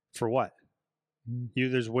 For what?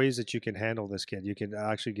 There's ways that you can handle this kid. You can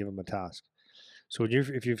actually give him a task. So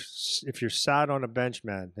if you're sat on a bench,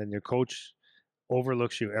 man, and your coach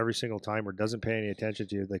overlooks you every single time or doesn't pay any attention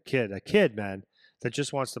to you, a kid, man, that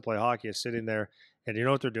just wants to play hockey is sitting there, and you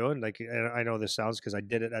know what they're doing? Like, and I know this sounds because I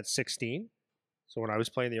did it at 16. So when I was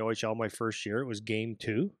playing the OHL my first year, it was game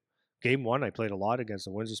 2. Game 1, I played a lot against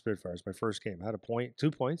the Windsor Spitfires. My first game, I had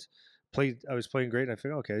 2 points. I was playing great, and I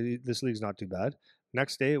figured, okay, this league's not too bad.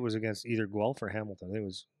 Next day, it was against either Guelph or Hamilton. I think it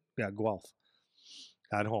was, Guelph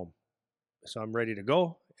at home. So I'm ready to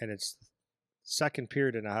go, and it's second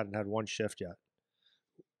period, and I hadn't had one shift yet.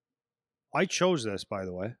 I chose this, by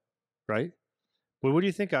the way, right? But what do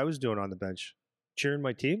you think I was doing on the bench? Cheering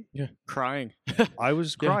my team? Yeah, crying. I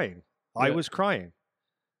was crying. Yeah. I was crying,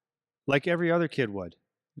 like every other kid would,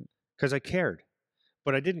 because I cared.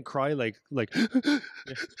 But I didn't cry like like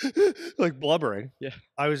blubbering. Yeah.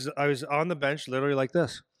 I was on the bench literally like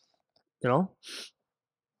this. You know?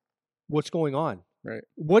 What's going on? Right.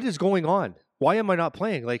 What is going on? Why am I not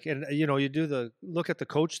playing? Like, and you know, you do the look at the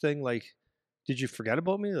coach thing, like, did you forget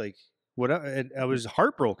about me? Like, what? And I was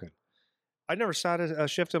heartbroken. I never sat a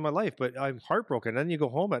shift in my life, but I'm heartbroken. And then you go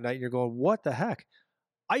home at night and you're going, what the heck?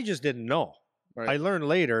 I just didn't know. Right. I learned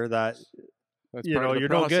later that you're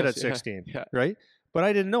no good at 16, right? But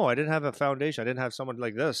I didn't know. I didn't have a foundation. I didn't have someone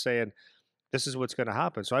like this saying, this is what's going to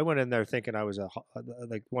happen. So I went in there thinking I was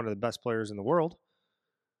like one of the best players in the world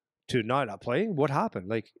to not playing. What happened?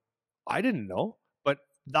 Like, I didn't know, but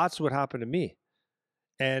that's what happened to me.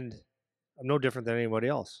 And I'm no different than anybody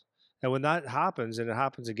else. And when that happens and it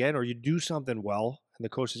happens again, or you do something well and the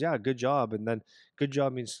coach says, yeah, good job. And then good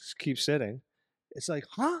job means keep sitting. It's like,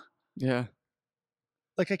 huh? Yeah.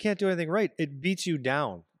 Like, I can't do anything right. It beats you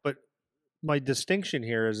down. But my distinction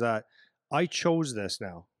here is that I chose this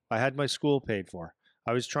now. I had my school paid for.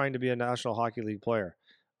 I was trying to be a National Hockey League player.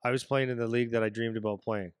 I was playing in the league that I dreamed about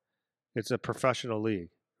playing. It's a professional league,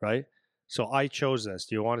 right? So I chose this.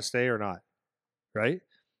 Do you want to stay or not? Right?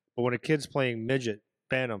 But when a kid's playing midget,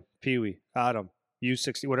 Bantam, Pee-wee, Atom,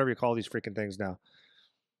 U60, whatever you call these freaking things now,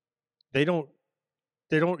 you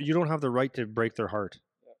don't have the right to break their heart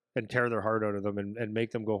and tear their heart out of them and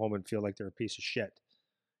make them go home and feel like they're a piece of shit.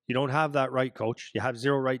 You don't have that right, coach. You have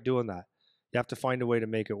zero right doing that. You have to find a way to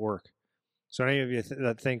make it work. So any of you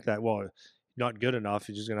that think that, well, not good enough,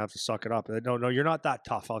 you're just going to have to suck it up. No, you're not that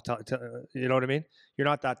tough. You know what I mean? You're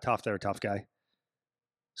not that tough there, tough guy.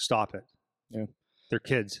 Stop it. Yeah. They're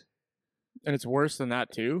kids. And it's worse than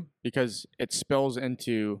that too, because it spills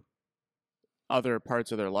into other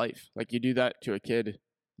parts of their life. Like, you do that to a kid,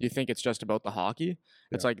 you think it's just about the hockey.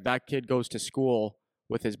 It's like that kid goes to school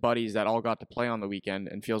with his buddies that all got to play on the weekend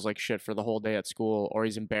and feels like shit for the whole day at school, or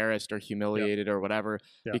he's embarrassed or humiliated or whatever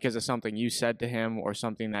because of something you said to him or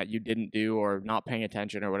something that you didn't do or not paying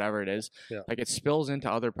attention or whatever it is. Like, it spills into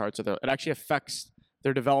other parts of it actually affects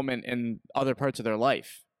their development in other parts of their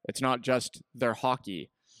life. It's not just their hockey,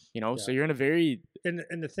 so you're in a very... And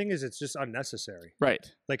the thing is, it's just unnecessary. Right.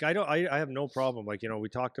 Like, I have no problem. Like, we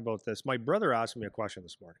talked about this. My brother asked me a question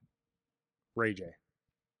this morning. Ray J.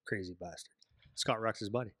 Crazy bastard. Scott Rex's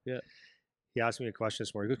buddy. Yeah. He asked me a question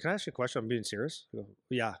this morning. He goes, can I ask you a question? I'm being serious. I go,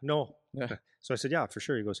 yeah. No. Yeah. So I said, yeah, for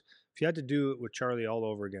sure. He goes, if you had to do it with Charlie all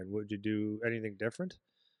over again, would you do anything different?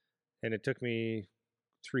 And it took me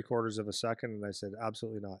 3/4 of a second. And I said,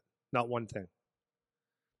 absolutely not. Not one thing.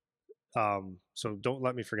 So don't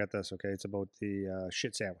let me forget this, okay? It's about the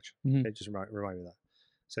shit sandwich. Mm-hmm. Okay, just remind me of that.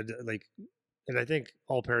 Said like, and I think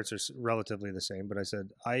all parents are relatively the same. But I said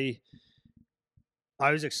I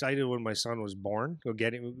was excited when my son was born, or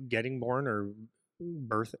getting born or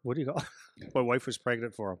birth. What do you call? My wife was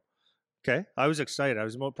pregnant for him. Okay, I was excited. I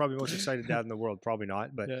was probably the most excited dad in the world. Probably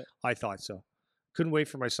not, but yeah. I thought so. Couldn't wait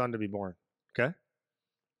for my son to be born. Okay,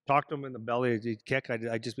 talked to him in the belly. He'd kick.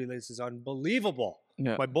 I'd just be like, "This is unbelievable."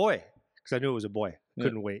 Yeah. My boy, because I knew it was a boy.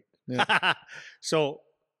 Couldn't wait. Yeah. So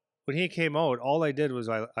when he came out, all I did was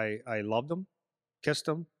I loved him, kissed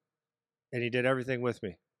him, and he did everything with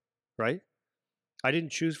me. Right? I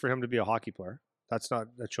didn't choose for him to be a hockey player. That's not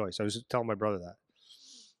a choice. I was telling my brother that.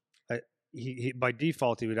 He by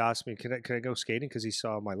default he would ask me, "Can I go skating?" Because he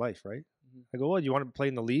saw my life, right? Mm-hmm. I go, "Well, you want to play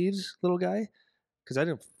in the Leaves, little guy?" Because I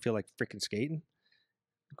didn't feel like freaking skating.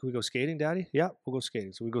 Can we go skating, Daddy? Yeah, we'll go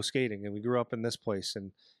skating. So we go skating, and we grew up in this place,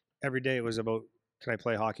 and every day it was about, "Can I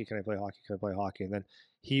play hockey? Can I play hockey? Can I play hockey?" And then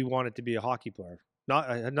he wanted to be a hockey player.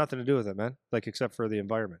 It had nothing to do with it, man. Like except for the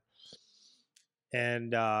environment.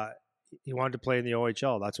 And he wanted to play in the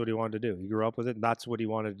OHL. That's what he wanted to do. He grew up with it, and that's what he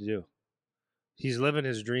wanted to do. He's living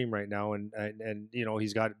his dream right now, and you know,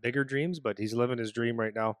 he's got bigger dreams, but he's living his dream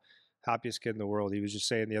right now. Happiest kid in the world. He was just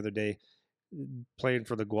saying the other day, playing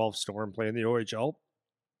for the Guelph Storm, playing the OHL.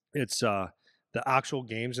 It's the actual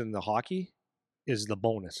games in the hockey is the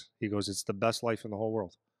bonus. He goes, it's the best life in the whole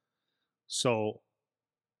world. So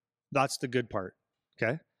that's the good part.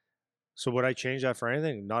 Okay. So would I change that for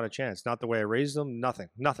anything? Not a chance. Not the way I raised him. Nothing.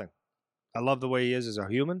 I love the way he is as a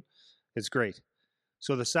human. It's great.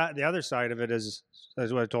 So the other side of it is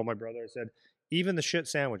what I told my brother. I said, even the shit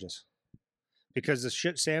sandwiches, because the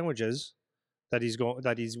shit sandwiches that he's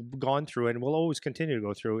gone through and will always continue to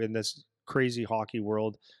go through in this crazy hockey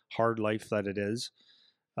world, hard life that it is,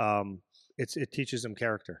 it teaches him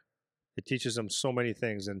character. It teaches him so many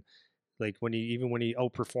things. And like when he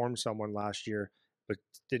outperformed someone last year but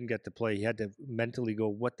didn't get to play, he had to mentally go,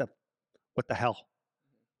 what the hell?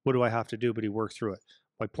 What do I have to do? But he worked through it.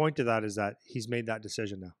 My point to that is that he's made that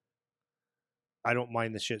decision now. I don't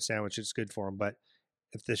mind the shit sandwich. It's good for him. But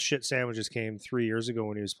if the shit sandwiches came 3 years ago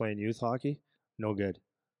when he was playing youth hockey, no good.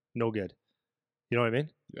 No good. You know what I mean?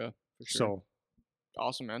 Yeah, for sure. So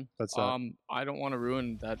awesome, man. That's I don't want to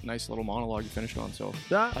ruin that nice little monologue you finished on. So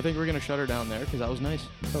yeah. I think we're going to shut her down there because that was nice.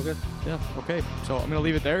 So good. Yeah. Okay. So I'm going to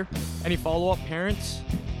leave it there. Any follow-up, parents?